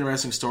kind of an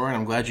interesting story, and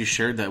I'm glad you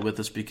shared that with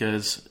us,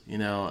 because, you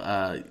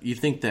know, you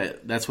think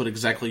that that's what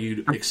exactly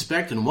you'd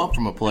expect and want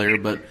from a player,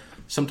 but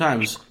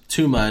sometimes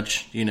too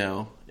much, you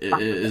know,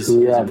 is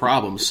a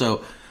problem.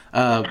 So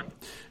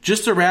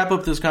just to wrap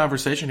up this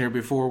conversation here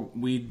before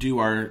we do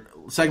our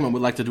segment we'd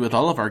like to do with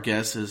all of our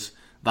guests is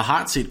the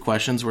hot seat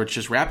questions, where it's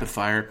just rapid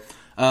fire.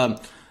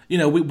 You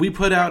know, we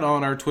put out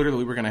on our Twitter that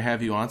we were going to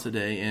have you on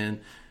today, and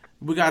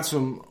we got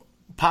some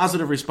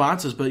positive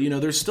responses, but, you know,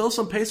 there's still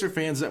some Pacer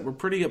fans that were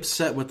pretty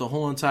upset with the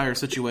whole entire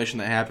situation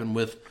that happened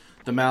with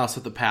the malice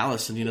at the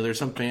palace, and there's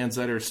some fans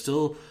that are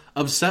still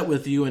upset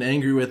with you and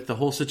angry with the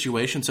whole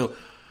situation. So,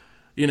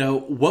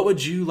 what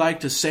would you like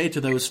to say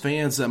to those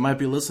fans that might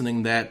be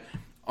listening that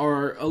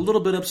are a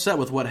little bit upset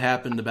with what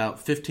happened about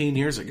 15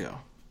 years ago?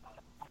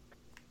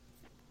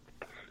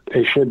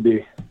 They should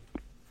be.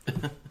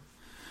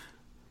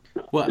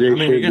 Well, you're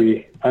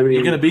going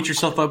to beat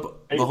yourself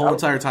up the whole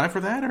entire time for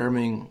that, or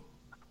you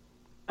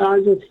got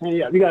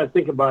to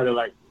think about it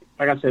like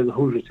I said, the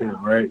Hoosier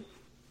Town, right?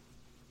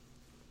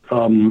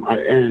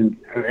 And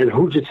in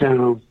Hoosier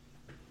Town,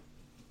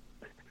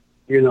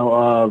 they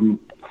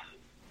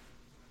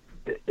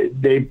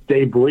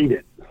bleed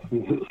it,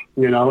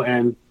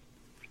 and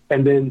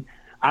then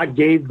I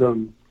gave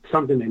them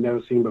something they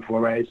never seen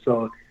before, right?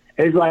 So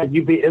it's like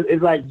you're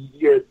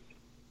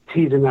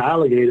teasing the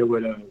alligator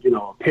with a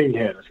pig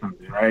head or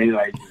something, right?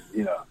 Like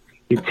you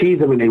tease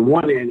them and they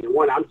want it, and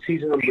I'm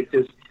teasing them with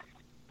this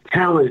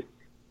talent,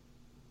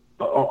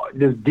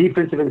 this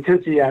defensive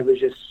intensity that was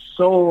just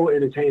so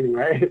entertaining,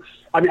 right?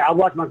 I mean, I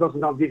watched myself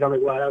sometimes deep. I'm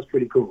like, wow, that was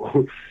pretty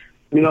cool,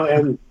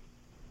 and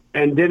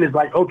then it's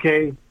like,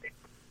 okay,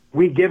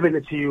 we giving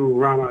it to you,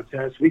 Ron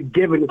Artest. We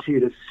giving it to you,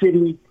 the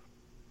city.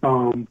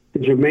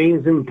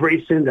 Jermaine's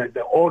embracing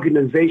the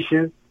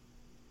organization,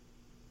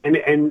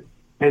 and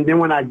then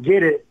when I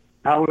get it,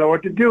 I don't know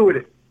what to do with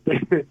it.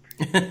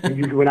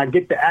 When I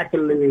get the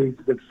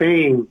accolades, the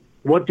fame,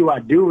 what do I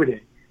do with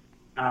it?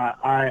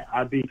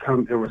 I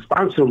become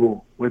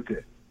irresponsible with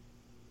it.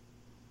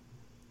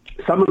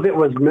 Some of it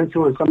was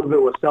mental and some of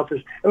it was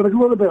selfish. It was a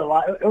little bit a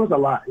lot. It was a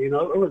lot, It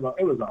was a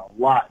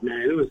lot,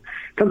 man. It was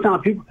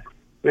sometimes people,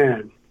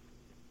 man.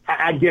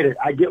 I get it.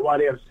 I get why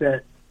they're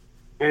upset,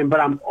 but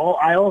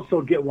I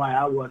also get why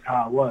I was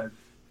how I was.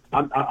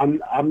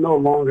 I'm no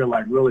longer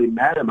like really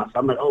mad at myself.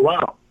 I'm like, oh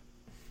wow,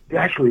 you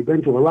actually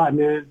been through a lot,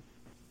 man.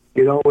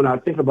 When I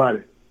think about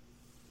it,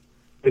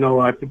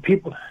 like the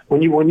people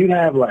when you're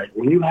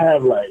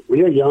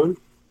young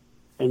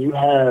and you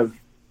have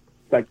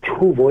like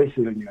two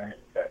voices in your head.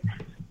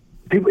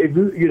 People, if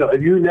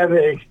you never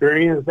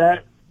experienced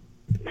that,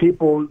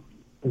 people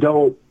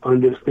don't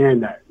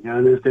understand that. You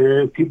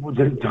understand? People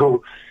just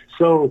don't.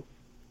 So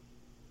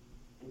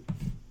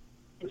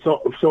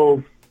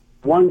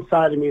one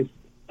side of me is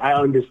I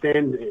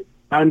understand it.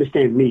 I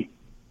understand me.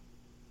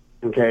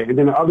 Okay, and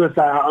then the other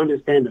side, I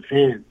understand the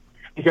fans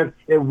because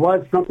it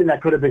was something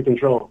that could have been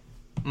controlled.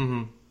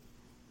 Mm-hmm.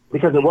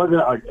 Because it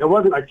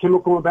wasn't a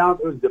chemical imbalance.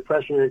 It was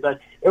depression.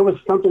 It was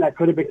something that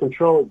could have been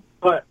controlled,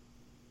 but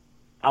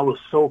I was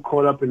so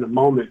caught up in the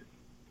moment,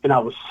 and I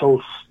was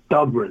so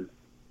stubborn.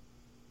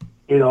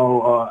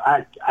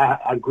 I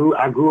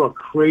grew a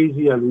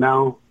crazy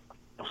amount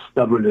of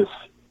stubbornness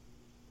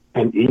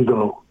and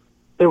ego.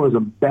 It was a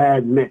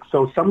bad mix.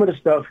 So some of the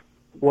stuff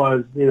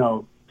was,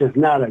 just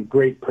not a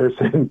great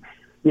person.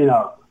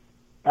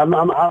 I'm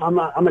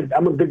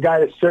a good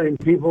guy to certain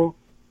people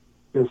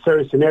in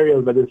certain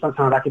scenarios, but then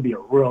sometimes I could be a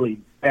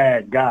really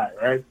bad guy,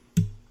 right?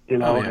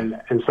 And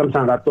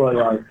sometimes I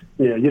thought,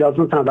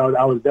 sometimes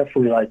I was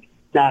definitely like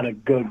not a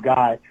good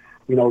guy,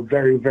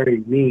 very, very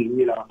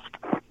mean,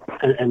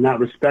 and not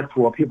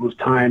respectful of people's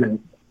time.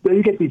 And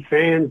you get these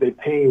fans, they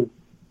paying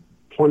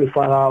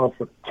 $25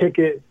 for the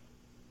ticket,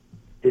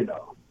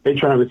 they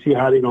trying to see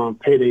how they're going to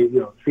pay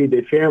feed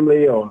their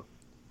family, or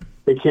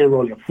they can't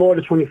really afford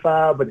the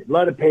 $25, but they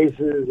love the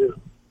Pacers.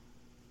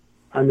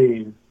 I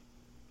mean,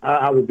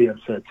 I would be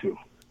upset too.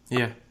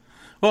 Yeah.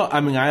 Well,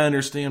 I mean, I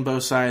understand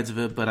both sides of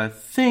it, but I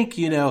think,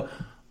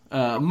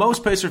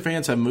 most Pacer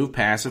fans have moved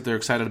past it. They're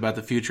excited about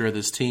the future of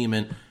this team.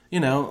 And,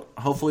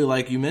 hopefully,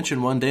 like you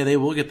mentioned, one day they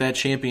will get that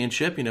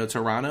championship.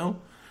 Toronto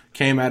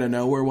came out of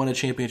nowhere, won a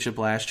championship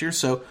last year.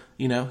 So,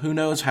 who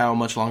knows how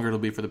much longer it'll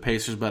be for the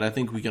Pacers, but I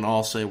think we can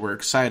all say we're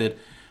excited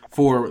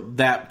for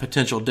that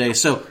potential day.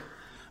 So,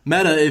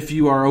 Metta, if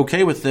you are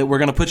okay with it, we're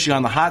going to put you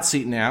on the hot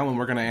seat now, and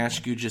we're going to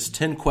ask you just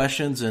 10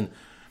 questions. And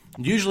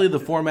usually the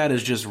format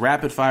is just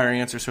rapid-fire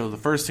answers, so the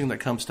first thing that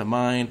comes to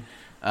mind,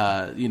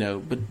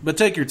 but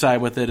take your time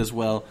with it as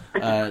well.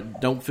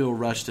 Don't feel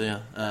rushed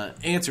to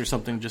answer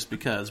something just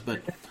because.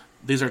 But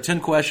these are 10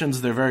 questions.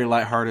 They're very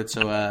lighthearted,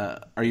 so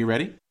are you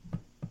ready?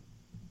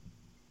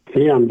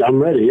 Yeah, I'm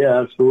ready.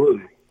 Yeah,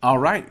 absolutely. All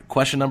right.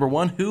 Question number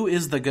 1, who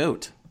is the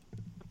GOAT?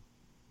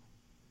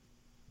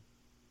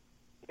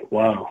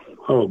 Wow.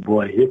 Oh,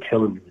 boy, you're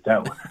killing me with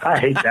that one. I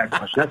hate that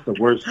question. That's the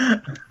worst.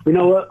 You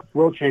know what?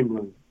 Will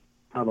Chamberlain.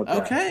 How about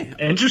that? Okay.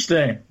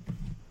 Interesting.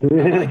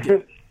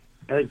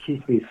 That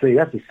keeps me safe.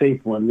 That's a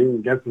safe one.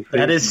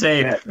 That is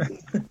safe.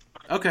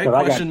 Okay,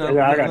 question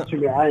number...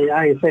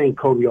 I ain't saying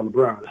Kobe or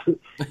LeBron.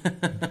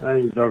 I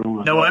ain't talking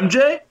about No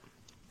MJ?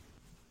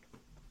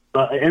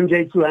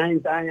 MJ too.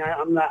 I'm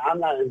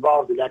not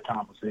involved in that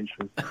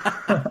conversation.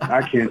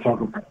 I can't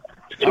talk about it.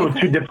 It's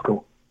too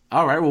difficult.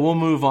 All right, well, we'll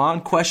move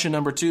on. Question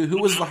number 2.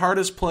 Who was the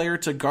hardest player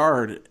to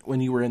guard when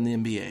you were in the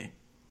NBA?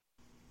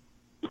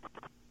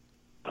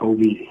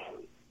 Kobe.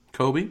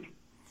 Kobe,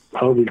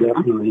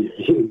 definitely.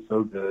 He's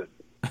so good.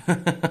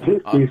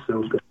 He's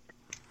so good.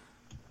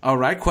 All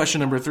right,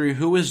 question number 3.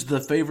 Who is the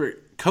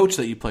favorite coach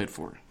that you played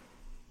for?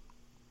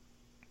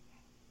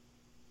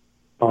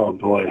 Oh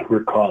boy,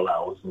 Rick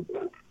Carlisle was.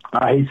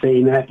 I hate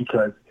saying that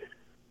because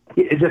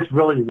it just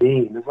really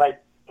mean. It's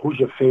like, who's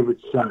your favorite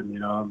son? You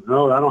know,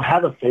 no, I don't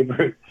have a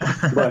favorite,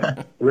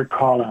 but Rick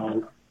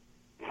Carlisle.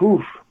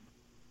 Oof.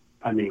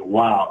 I mean,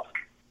 wow.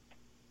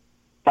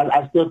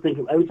 I still think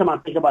every time I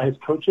think about his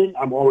coaching,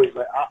 I'm always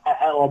like,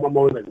 I'm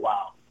always like,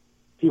 wow,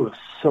 he was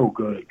so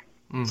good.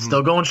 Mm-hmm.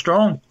 Still going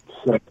strong.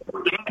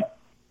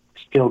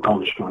 Still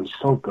going strong.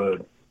 So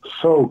good.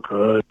 So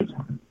good.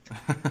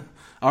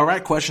 All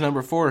right, question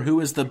number 4. Who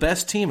is the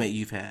best teammate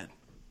you've had?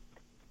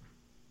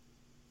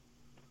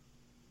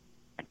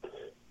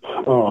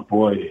 Oh,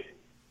 boy.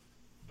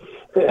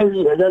 That's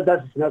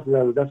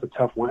a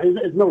tough one.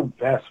 It's no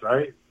best,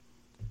 right?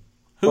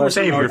 Who would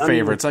say your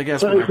favorites? I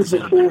guess we'll have to say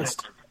the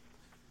best.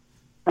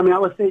 I mean, I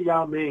would say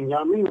Yao Ming.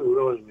 Yao Ming was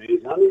really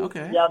amazing. I mean,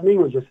 okay. Yao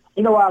Ming was just.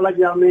 You know why I like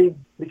Yao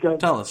Ming? Because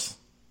tell us.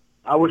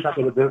 I wish I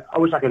could have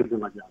been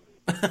like Yao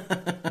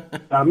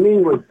Ming. Yao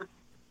Ming was.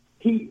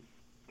 He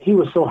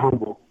was so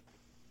humble.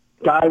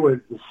 Guy was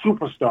a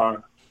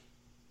superstar.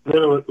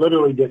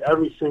 Literally did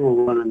every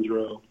single running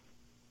drill.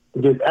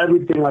 Did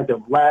everything like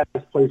the last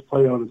place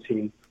player on the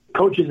team.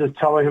 Coaches is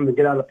telling him to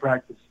get out of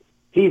practice.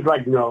 He's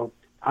like, no,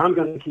 I'm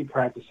going to keep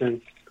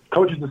practicing.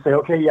 Coaches will say,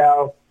 okay,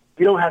 Yao,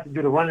 you don't have to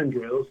do the running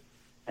drills.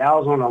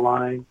 Al's on the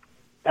line,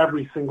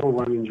 every single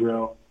running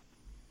drill.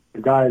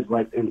 The guy is,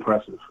 like,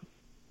 impressive.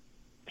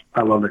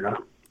 I love the guy.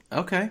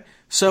 Okay.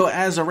 So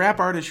as a rap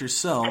artist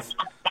yourself,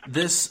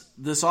 this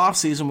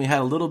offseason we had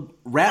a little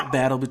rap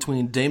battle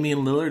between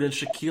Damian Lillard and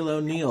Shaquille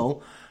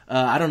O'Neal.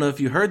 I don't know if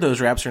you heard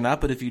those raps or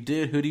not, but if you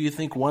did, who do you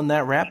think won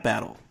that rap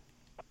battle?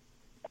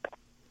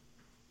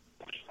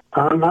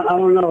 I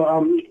don't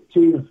know.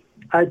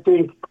 I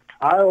think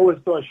I always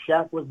thought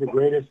Shaq was the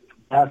greatest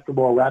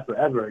basketball rapper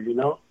ever, you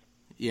know?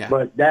 Yeah.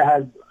 But that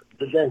has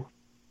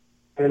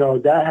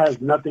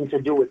nothing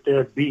to do with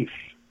their beef.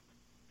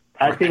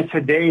 I think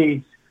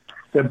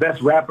the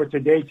best rapper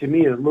today to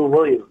me is Lou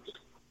Williams.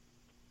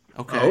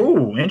 Okay.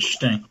 Oh,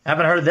 interesting.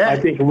 Haven't heard that. I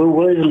think Lou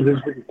Williams is.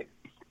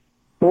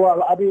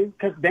 Well, I mean,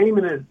 because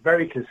Damon is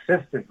very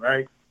consistent,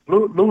 right?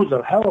 Lou's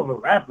a hell of a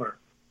rapper,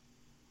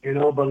 you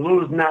know, but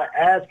Lou's not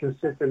as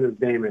consistent as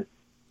Damon.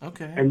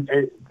 Okay. And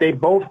they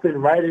both been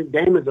writing.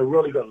 Damon's a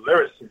really good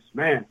lyricist,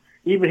 man.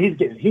 Even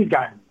he's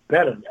gotten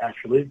better,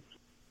 actually.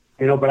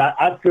 You know, but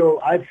I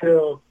feel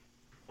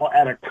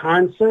at a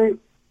concert,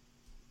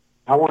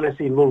 I want to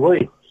see Lou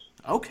Williams.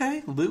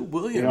 Okay, Lou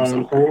Williams. You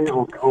know what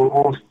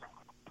I'm saying?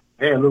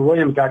 Yeah, Lou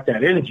Williams got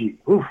that energy.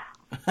 Oof.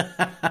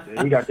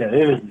 He got that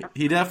energy.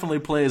 He definitely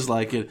plays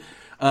like it.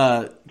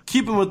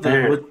 Keeping with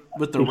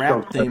the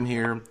rap theme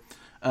here,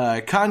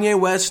 Kanye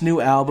West's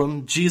new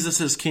album, Jesus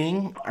is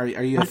King. Are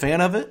you a fan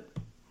of it?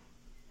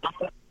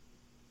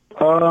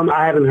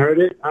 I haven't heard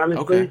it,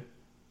 honestly. Okay.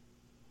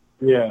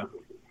 Yeah.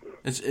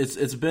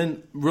 It's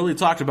been really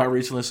talked about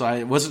recently, so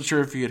I wasn't sure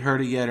if you had heard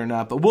it yet or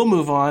not. But we'll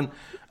move on.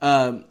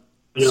 I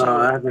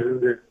haven't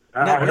heard it.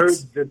 I heard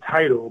the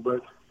title,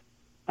 but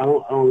I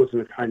don't listen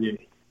to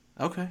Kanye.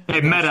 Okay.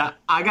 Hey, Metta,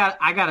 I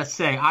gotta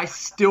say, I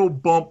still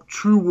bump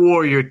True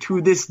Warrior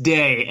to this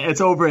day.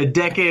 It's over a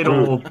decade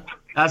old.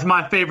 That's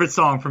my favorite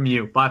song from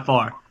you, by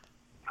far.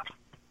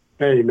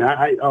 Hey,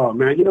 man,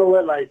 you know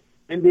what? Like,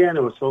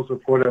 Indiana was so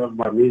supportive of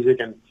my music,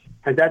 and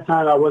at that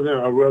time I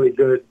wasn't a really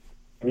good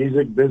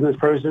music business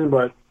person,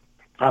 but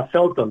I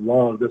felt the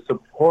love. The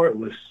support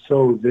was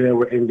so there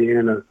with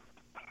Indiana.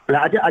 And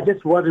I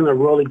just wasn't a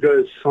really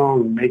good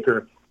song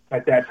maker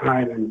at that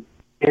time,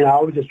 and I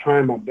was just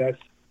trying my best,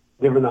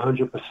 giving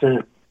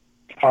 100%.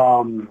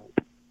 I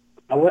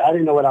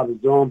didn't know what I was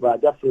doing, but I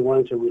definitely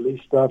wanted to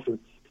release stuff, and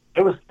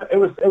it was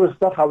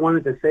stuff I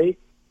wanted to say,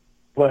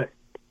 but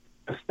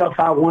the stuff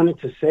I wanted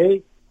to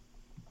say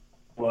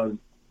was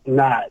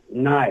not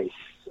nice.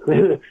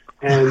 And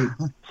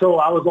so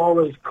I was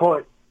always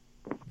caught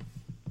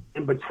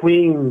in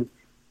between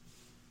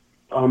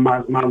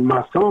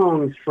my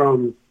songs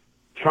from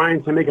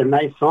trying to make a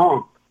nice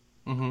song,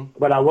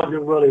 but I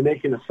wasn't really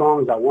making the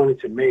songs I wanted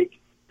to make.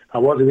 I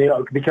wasn't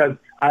able, because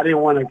I didn't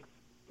want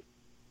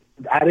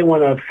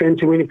to offend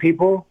too many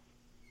people,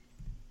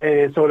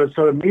 and so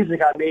the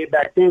music I made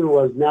back then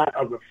was not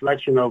a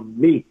reflection of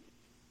me.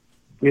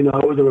 You know,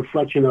 it was a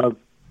reflection of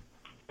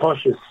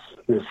cautiousness.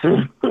 It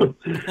was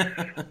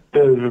a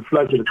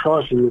reflection of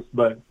cautiousness,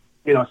 but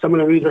you know, some of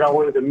the music I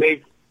wanted to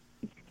make,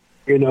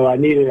 you know, I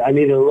needed a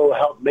little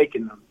help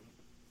making them.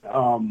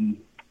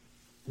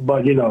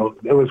 But you know,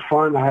 it was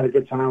fun. I had a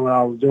good time while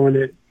I was doing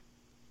it.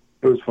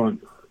 It was fun.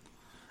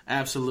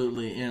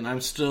 Absolutely, and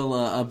I'm still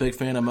a big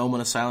fan of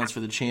Moment of Silence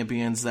for the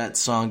Champions. That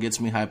song gets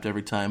me hyped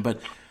every time.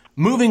 But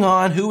moving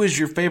on, who is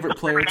your favorite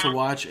player to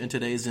watch in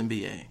today's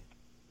NBA?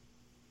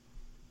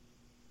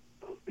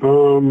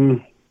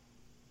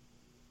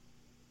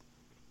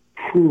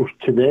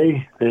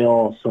 Today, they're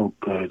all so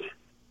good.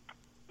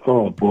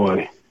 Oh,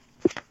 boy.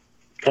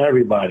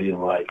 Everybody's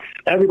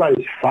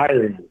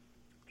firing.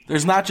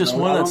 There's not just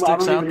one that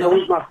sticks out, though?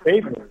 Who's my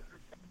favorite?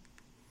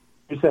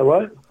 You said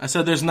what? I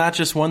said there's not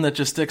just one that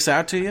just sticks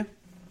out to you?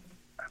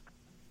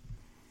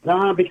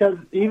 Nah, because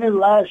even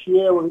last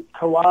year when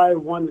Kawhi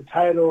won the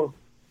title,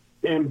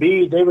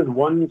 Embiid, they was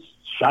one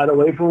shot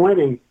away from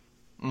winning.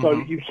 So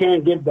you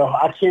can't give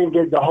I can't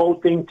give the whole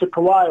thing to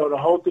Kawhi or the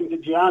whole thing to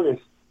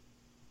Giannis.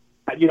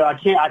 You know, I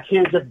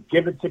can't just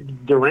give it to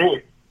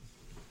Durant.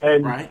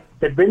 And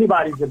if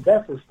anybody's the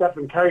best is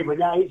Stephen Curry, but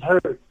now he's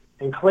hurt,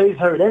 and Clay's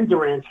hurt, and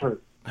Durant's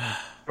hurt.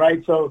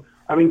 Right? So,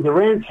 I mean,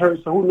 Durant's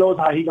hurt, so who knows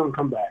how he's going to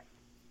come back?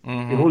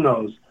 Who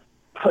knows?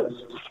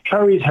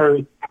 Curry's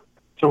hurt,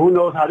 so who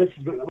knows how this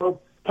is going to...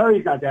 Well,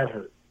 Curry's not that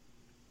hurt.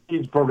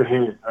 He's broken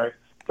hand, right?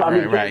 So,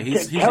 right.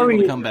 He's able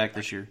to come back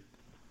this year.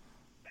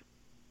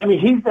 I mean,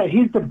 he's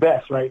the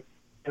best, right?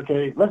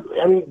 Okay,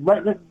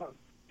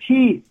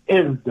 he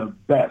is the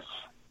best.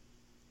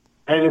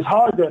 And it's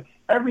hard to...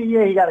 Every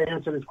year he got to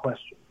answer this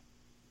question.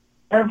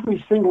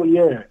 Every single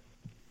year.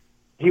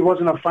 He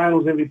wasn't a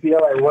finals MVP,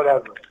 like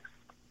whatever.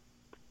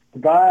 The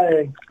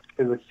guy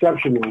is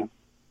exceptional.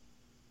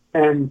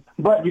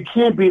 But you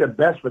can't be the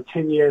best for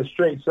 10 years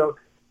straight. So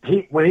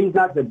when he's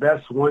not the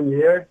best one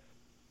year,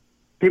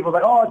 people are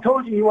like, oh, I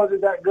told you he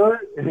wasn't that good.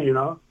 You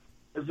know,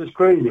 it's just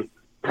crazy.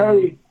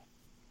 Curry,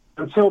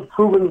 until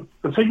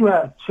you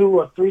have 2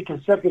 or 3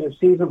 consecutive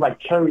seasons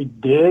like Curry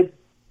did,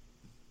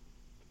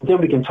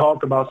 then we can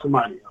talk about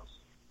somebody else.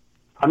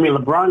 I mean,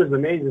 LeBron is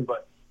amazing,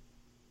 but,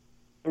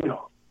 you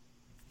know,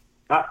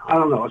 I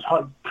don't know. It's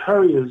hard.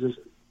 Curry is just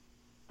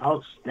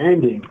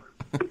outstanding.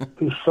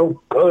 He's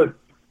so good.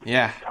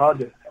 Yeah. It's hard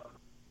to...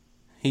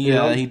 He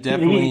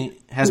definitely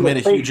has made a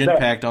huge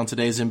impact on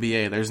today's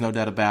NBA. There's no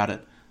doubt about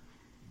it.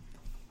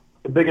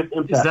 The biggest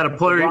impact. Is that a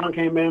player? LeBron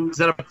came in. Is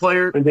that a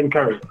player? And then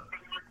Curry.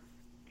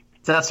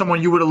 Is that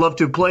someone you would have loved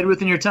to have played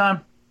with in your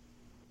time?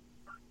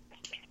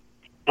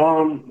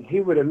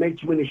 He would have made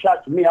too many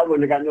shots to me. I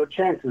wouldn't have got no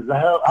chances.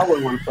 I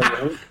wouldn't want to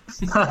play with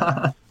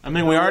him. I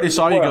mean, we already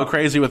saw you go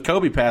crazy with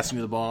Kobe passing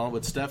you the ball.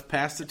 Would Steph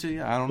pass it to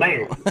you? I don't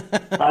know.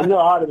 I know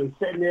I'd have been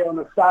sitting there on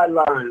the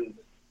sideline.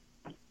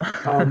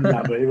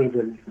 But he would have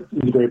been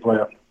he's a great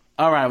player.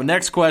 All right, well,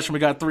 next question. We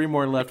got 3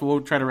 more left.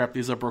 We'll try to wrap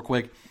these up real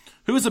quick.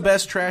 Who's the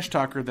best trash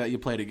talker that you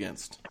played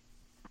against?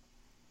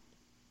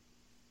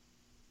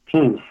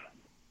 The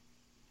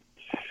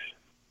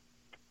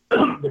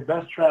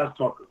best trash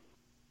talker.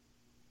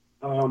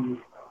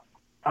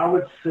 I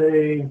would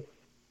say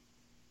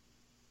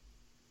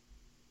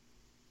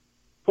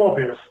Paul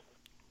Pierce.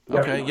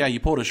 Okay, yeah,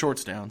 you pulled his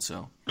shorts down,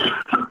 so.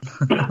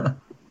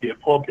 Yeah,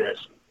 Paul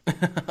Pierce.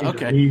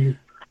 Okay.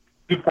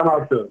 He come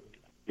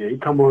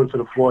onto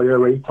the floor there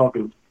where he's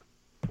talking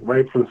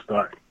right from the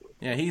start.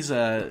 Yeah,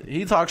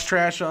 he talks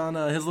trash on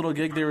his little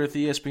gig there with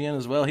ESPN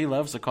as well. He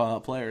loves to call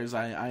out players.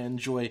 I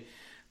enjoy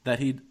that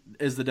he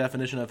is the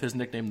definition of his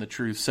nickname, The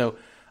Truth. So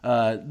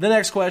the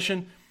next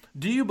question,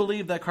 do you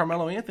believe that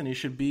Carmelo Anthony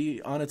should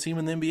be on a team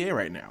in the NBA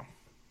right now?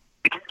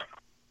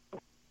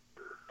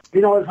 You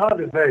know, it's hard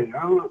to say.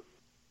 I don't know.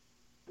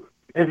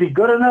 Is he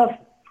good enough?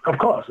 Of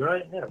course,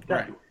 right? Yeah,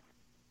 definitely.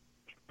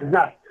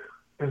 Right.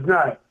 It's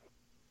not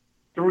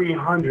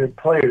 300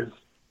 players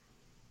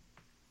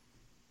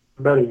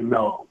better than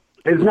Melo.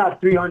 It's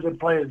not 300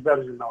 players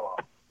better than Melo.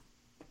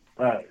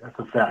 Right, that's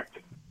a fact.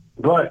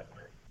 But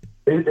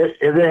is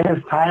it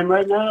his time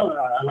right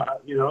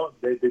now? You know,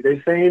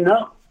 they saying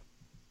no.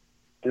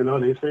 You know,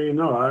 they saying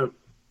no.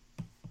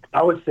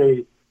 I would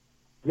say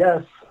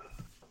yes,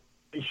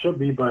 he should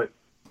be, but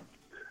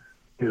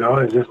you know,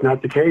 it's just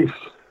not the case.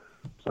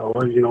 So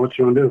you know what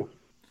you gonna do?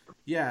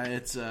 Yeah,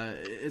 it's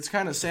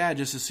kind of sad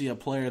just to see a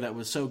player that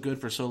was so good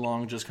for so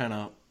long just kind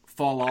of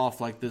fall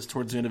off like this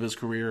towards the end of his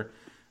career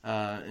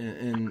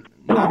and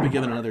not be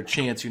given another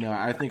chance. You know,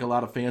 I think a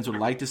lot of fans would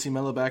like to see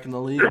Melo back in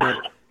the league, but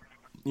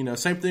you know,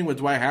 same thing with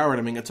Dwight Howard.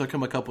 I mean, it took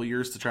him a couple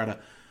years to try to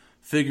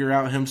figure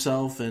out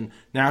himself, and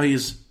now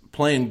he's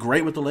playing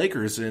great with the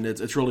Lakers, and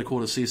it's really cool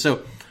to see.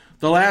 So,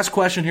 the last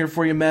question here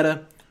for you,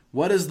 Metta: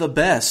 what is the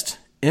best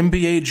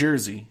NBA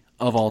jersey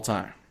of all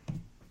time?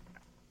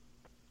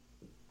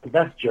 The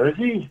best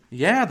jersey?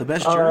 Yeah, the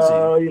best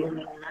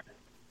jersey.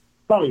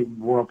 Probably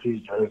World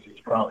Peace jersey is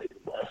probably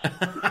the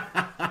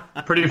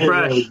best. Pretty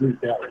fresh. You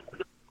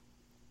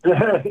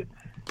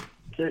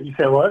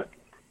said what?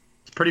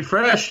 It's pretty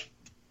fresh.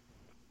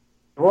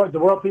 The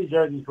World Peace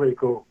jersey is pretty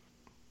cool.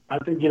 I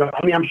think, you know,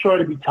 I mean, I'm sure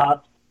it'd be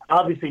topped.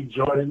 Obviously,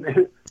 Jordan,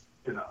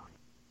 you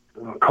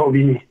know,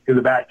 Kobe in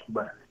the back,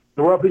 but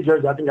the World Peace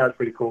jersey, I think that's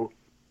pretty cool.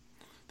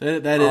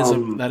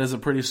 That is a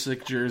pretty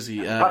sick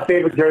jersey. My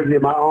favorite jersey,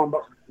 my own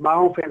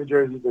favorite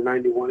jersey is the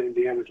 '91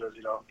 Indiana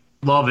jersey, though.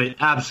 Love it,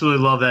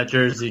 absolutely love that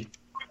jersey.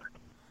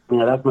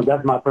 Yeah,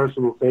 that's my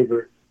personal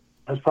favorite.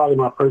 That's probably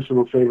my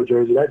personal favorite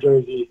jersey. That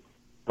jersey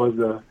was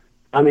were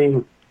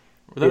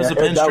those the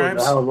pinstripes? That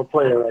was a hell of a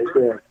player right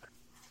there.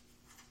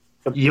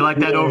 You like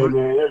that over?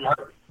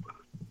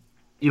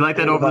 You like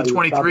that over the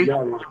 23?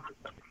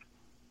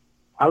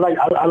 I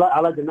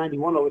like the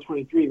 91 over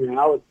 23, man.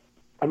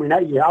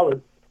 That year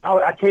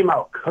I came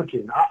out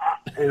cooking.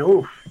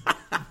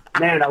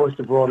 Man, I wish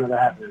the brawl never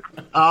happened.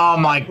 Oh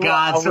my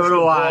God, so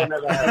do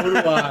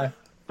I.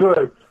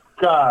 Good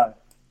God.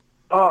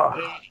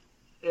 Oh.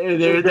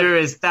 There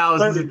is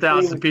thousands and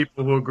thousands of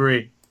people who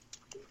agree.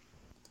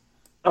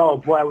 Oh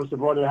boy, I wish the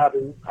brawl never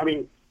happened. I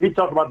mean, we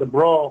talk about the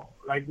brawl,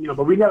 like,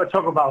 but we never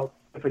talk about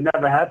if it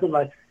never happened.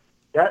 Like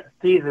that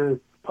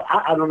season,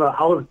 I don't know.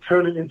 I was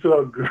turning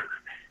into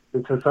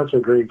such a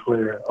great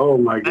player. Oh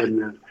my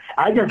goodness!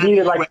 I just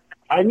needed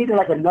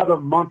another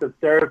month of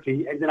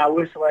therapy, and then I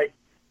wish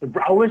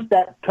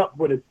that cup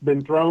would have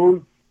been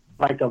thrown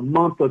like a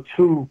month or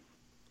two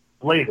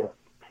later,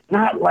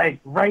 not like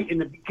right in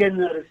the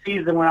beginning of the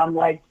season when I'm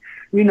like,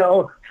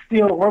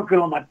 still working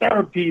on my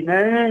therapy,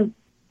 man.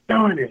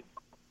 Darn it.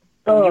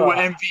 You were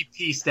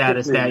MVP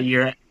status that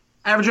year,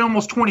 averaging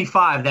almost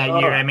 25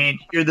 that year. I mean,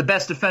 you're the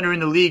best defender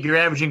in the league. You're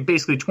averaging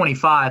basically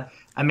 25.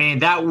 I mean,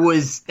 that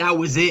was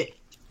it.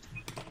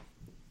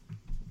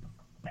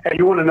 Hey,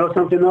 you want to know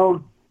something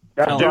though?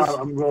 That's why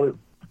I'm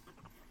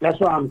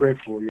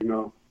grateful.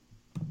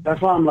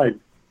 That's why I'm like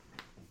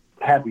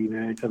happy,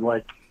 man. Because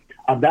like,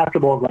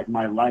 basketball is like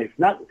my life.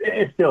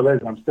 It still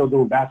is. I'm still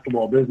doing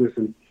basketball business,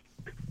 and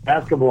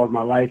basketball is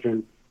my life.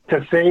 And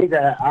to say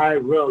that I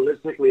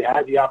realistically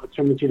had the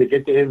opportunity to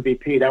get the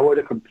MVP, that would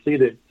have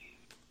completed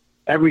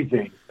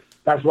everything.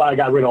 That's why I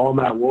got rid of all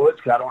my awards,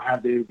 because I don't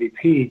have the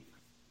MVP.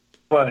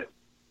 But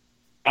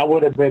I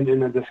would have been in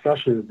the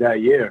discussions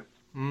that year.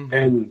 Mm-hmm.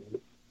 And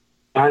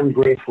I'm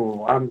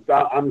grateful.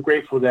 I'm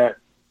grateful that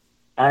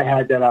I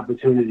had that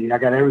opportunity. I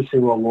got every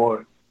single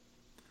award,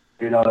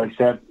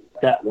 except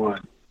that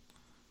one.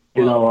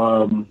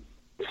 So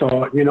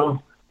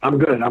I'm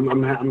good.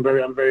 I'm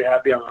very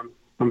happy.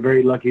 I'm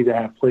very lucky to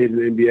have played in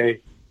the NBA.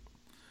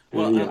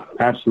 Well,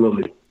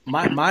 absolutely.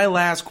 My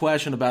last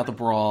question about the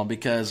brawl,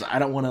 because I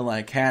don't want to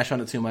hash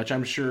on it too much.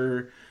 I'm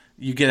sure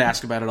you get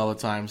asked about it all the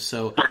time.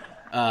 So,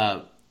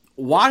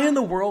 why in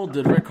the world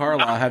did Rick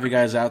Carlisle have you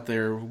guys out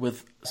there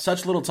with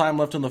such little time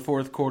left in the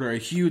fourth quarter, a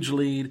huge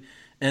lead,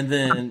 and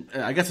then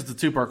I guess it's a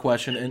two-part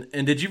question.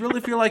 And did you really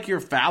feel like your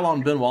foul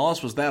on Ben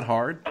Wallace was that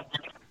hard?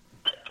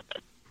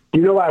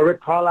 You know why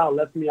Rick Carlisle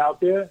left me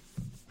out there?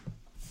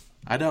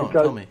 I don't.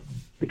 Tell me.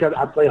 Because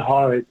I play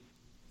hard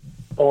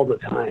all the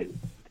time.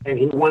 And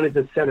he wanted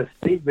to set a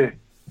statement.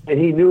 And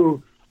he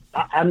knew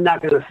I'm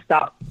not going to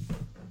stop.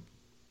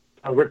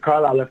 Rick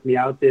Carlisle left me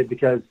out there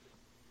because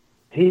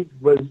he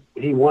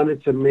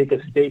wanted to make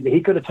a statement.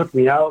 He could have took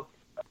me out,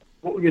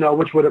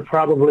 which would have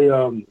probably,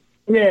 it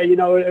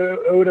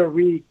would have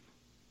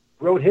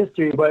rewrote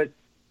history. But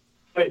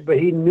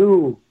he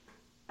knew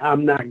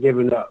I'm not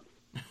giving up.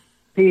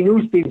 He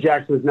knew Steve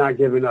Jackson was not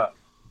giving up.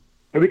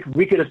 And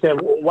we could have said,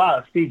 wow,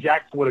 if Steve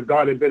Jackson would have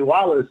guarded Ben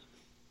Wallace,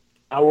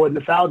 I wouldn't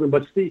have fouled him.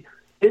 But Steve,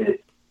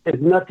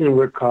 it's nothing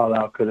Rick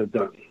Carlisle could have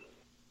done.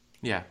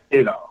 Yeah.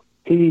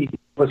 He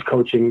was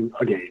coaching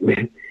a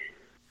game.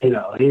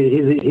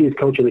 He's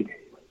coaching a game.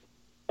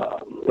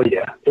 But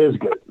yeah, it was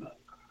good.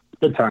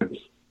 Good times.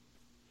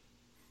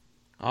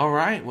 All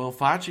right. Well,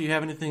 Fachi, you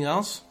have anything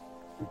else?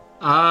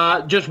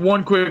 Just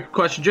one quick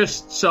question,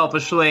 just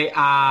selfishly.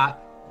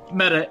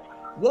 Metta,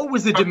 what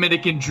was the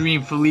Dominican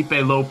Dream Felipe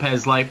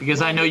Lopez like?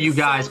 Because I know you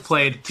guys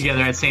played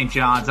together at St.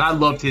 John's. I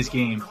loved his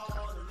game.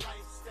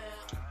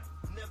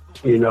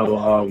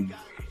 Felipe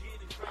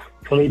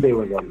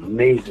was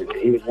amazing.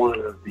 He was one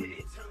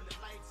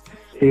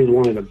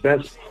of the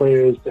best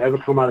players to ever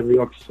come out of New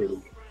York City.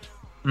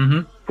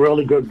 Mm-hmm.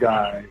 Really good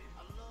guy,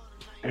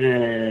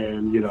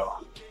 and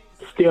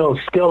still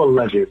a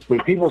legend. When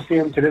people see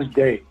him to this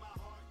day,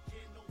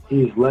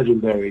 he's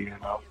legendary.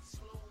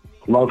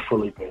 Love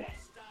Felipe.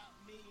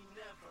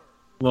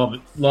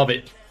 Love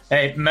it.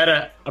 Hey,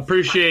 Metta,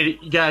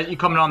 appreciate you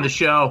coming on the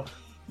show.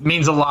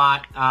 Means a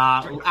lot.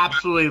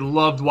 Absolutely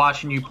loved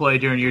watching you play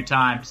during your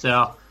time.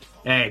 So,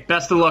 hey,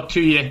 best of luck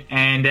to you,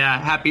 and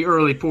happy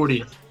early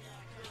 40th.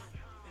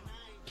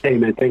 Hey,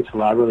 man, thanks a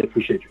lot. I really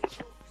appreciate you.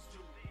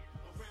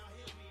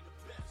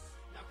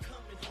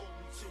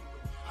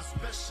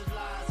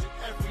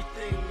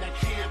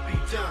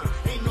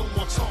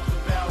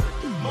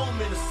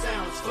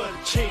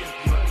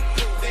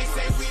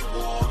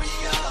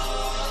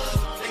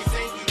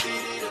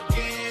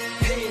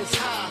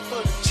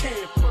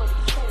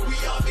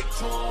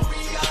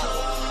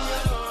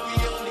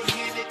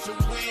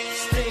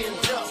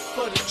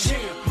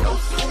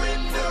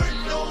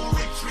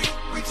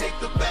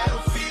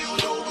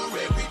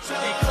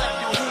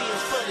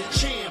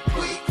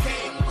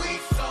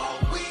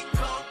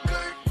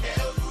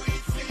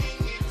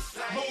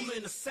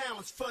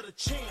 For the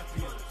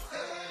champion.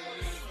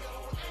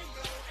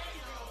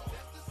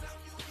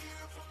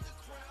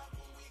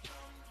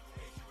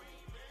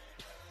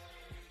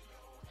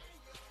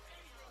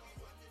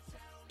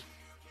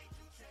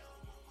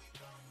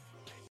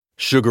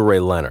 Sugar Ray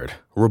Leonard,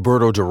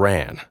 Roberto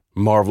Duran,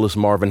 Marvelous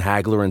Marvin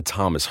Hagler, and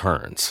Thomas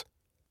Hearns.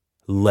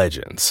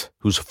 Legends,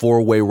 whose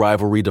four-way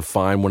rivalry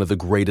defined one of the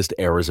greatest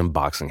eras in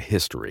boxing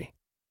history.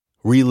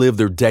 Relive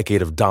their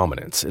decade of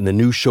dominance in the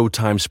new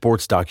Showtime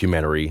sports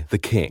documentary, The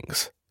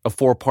Kings, a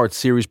 4-part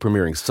series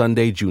premiering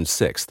Sunday, June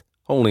 6th,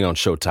 only on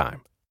Showtime.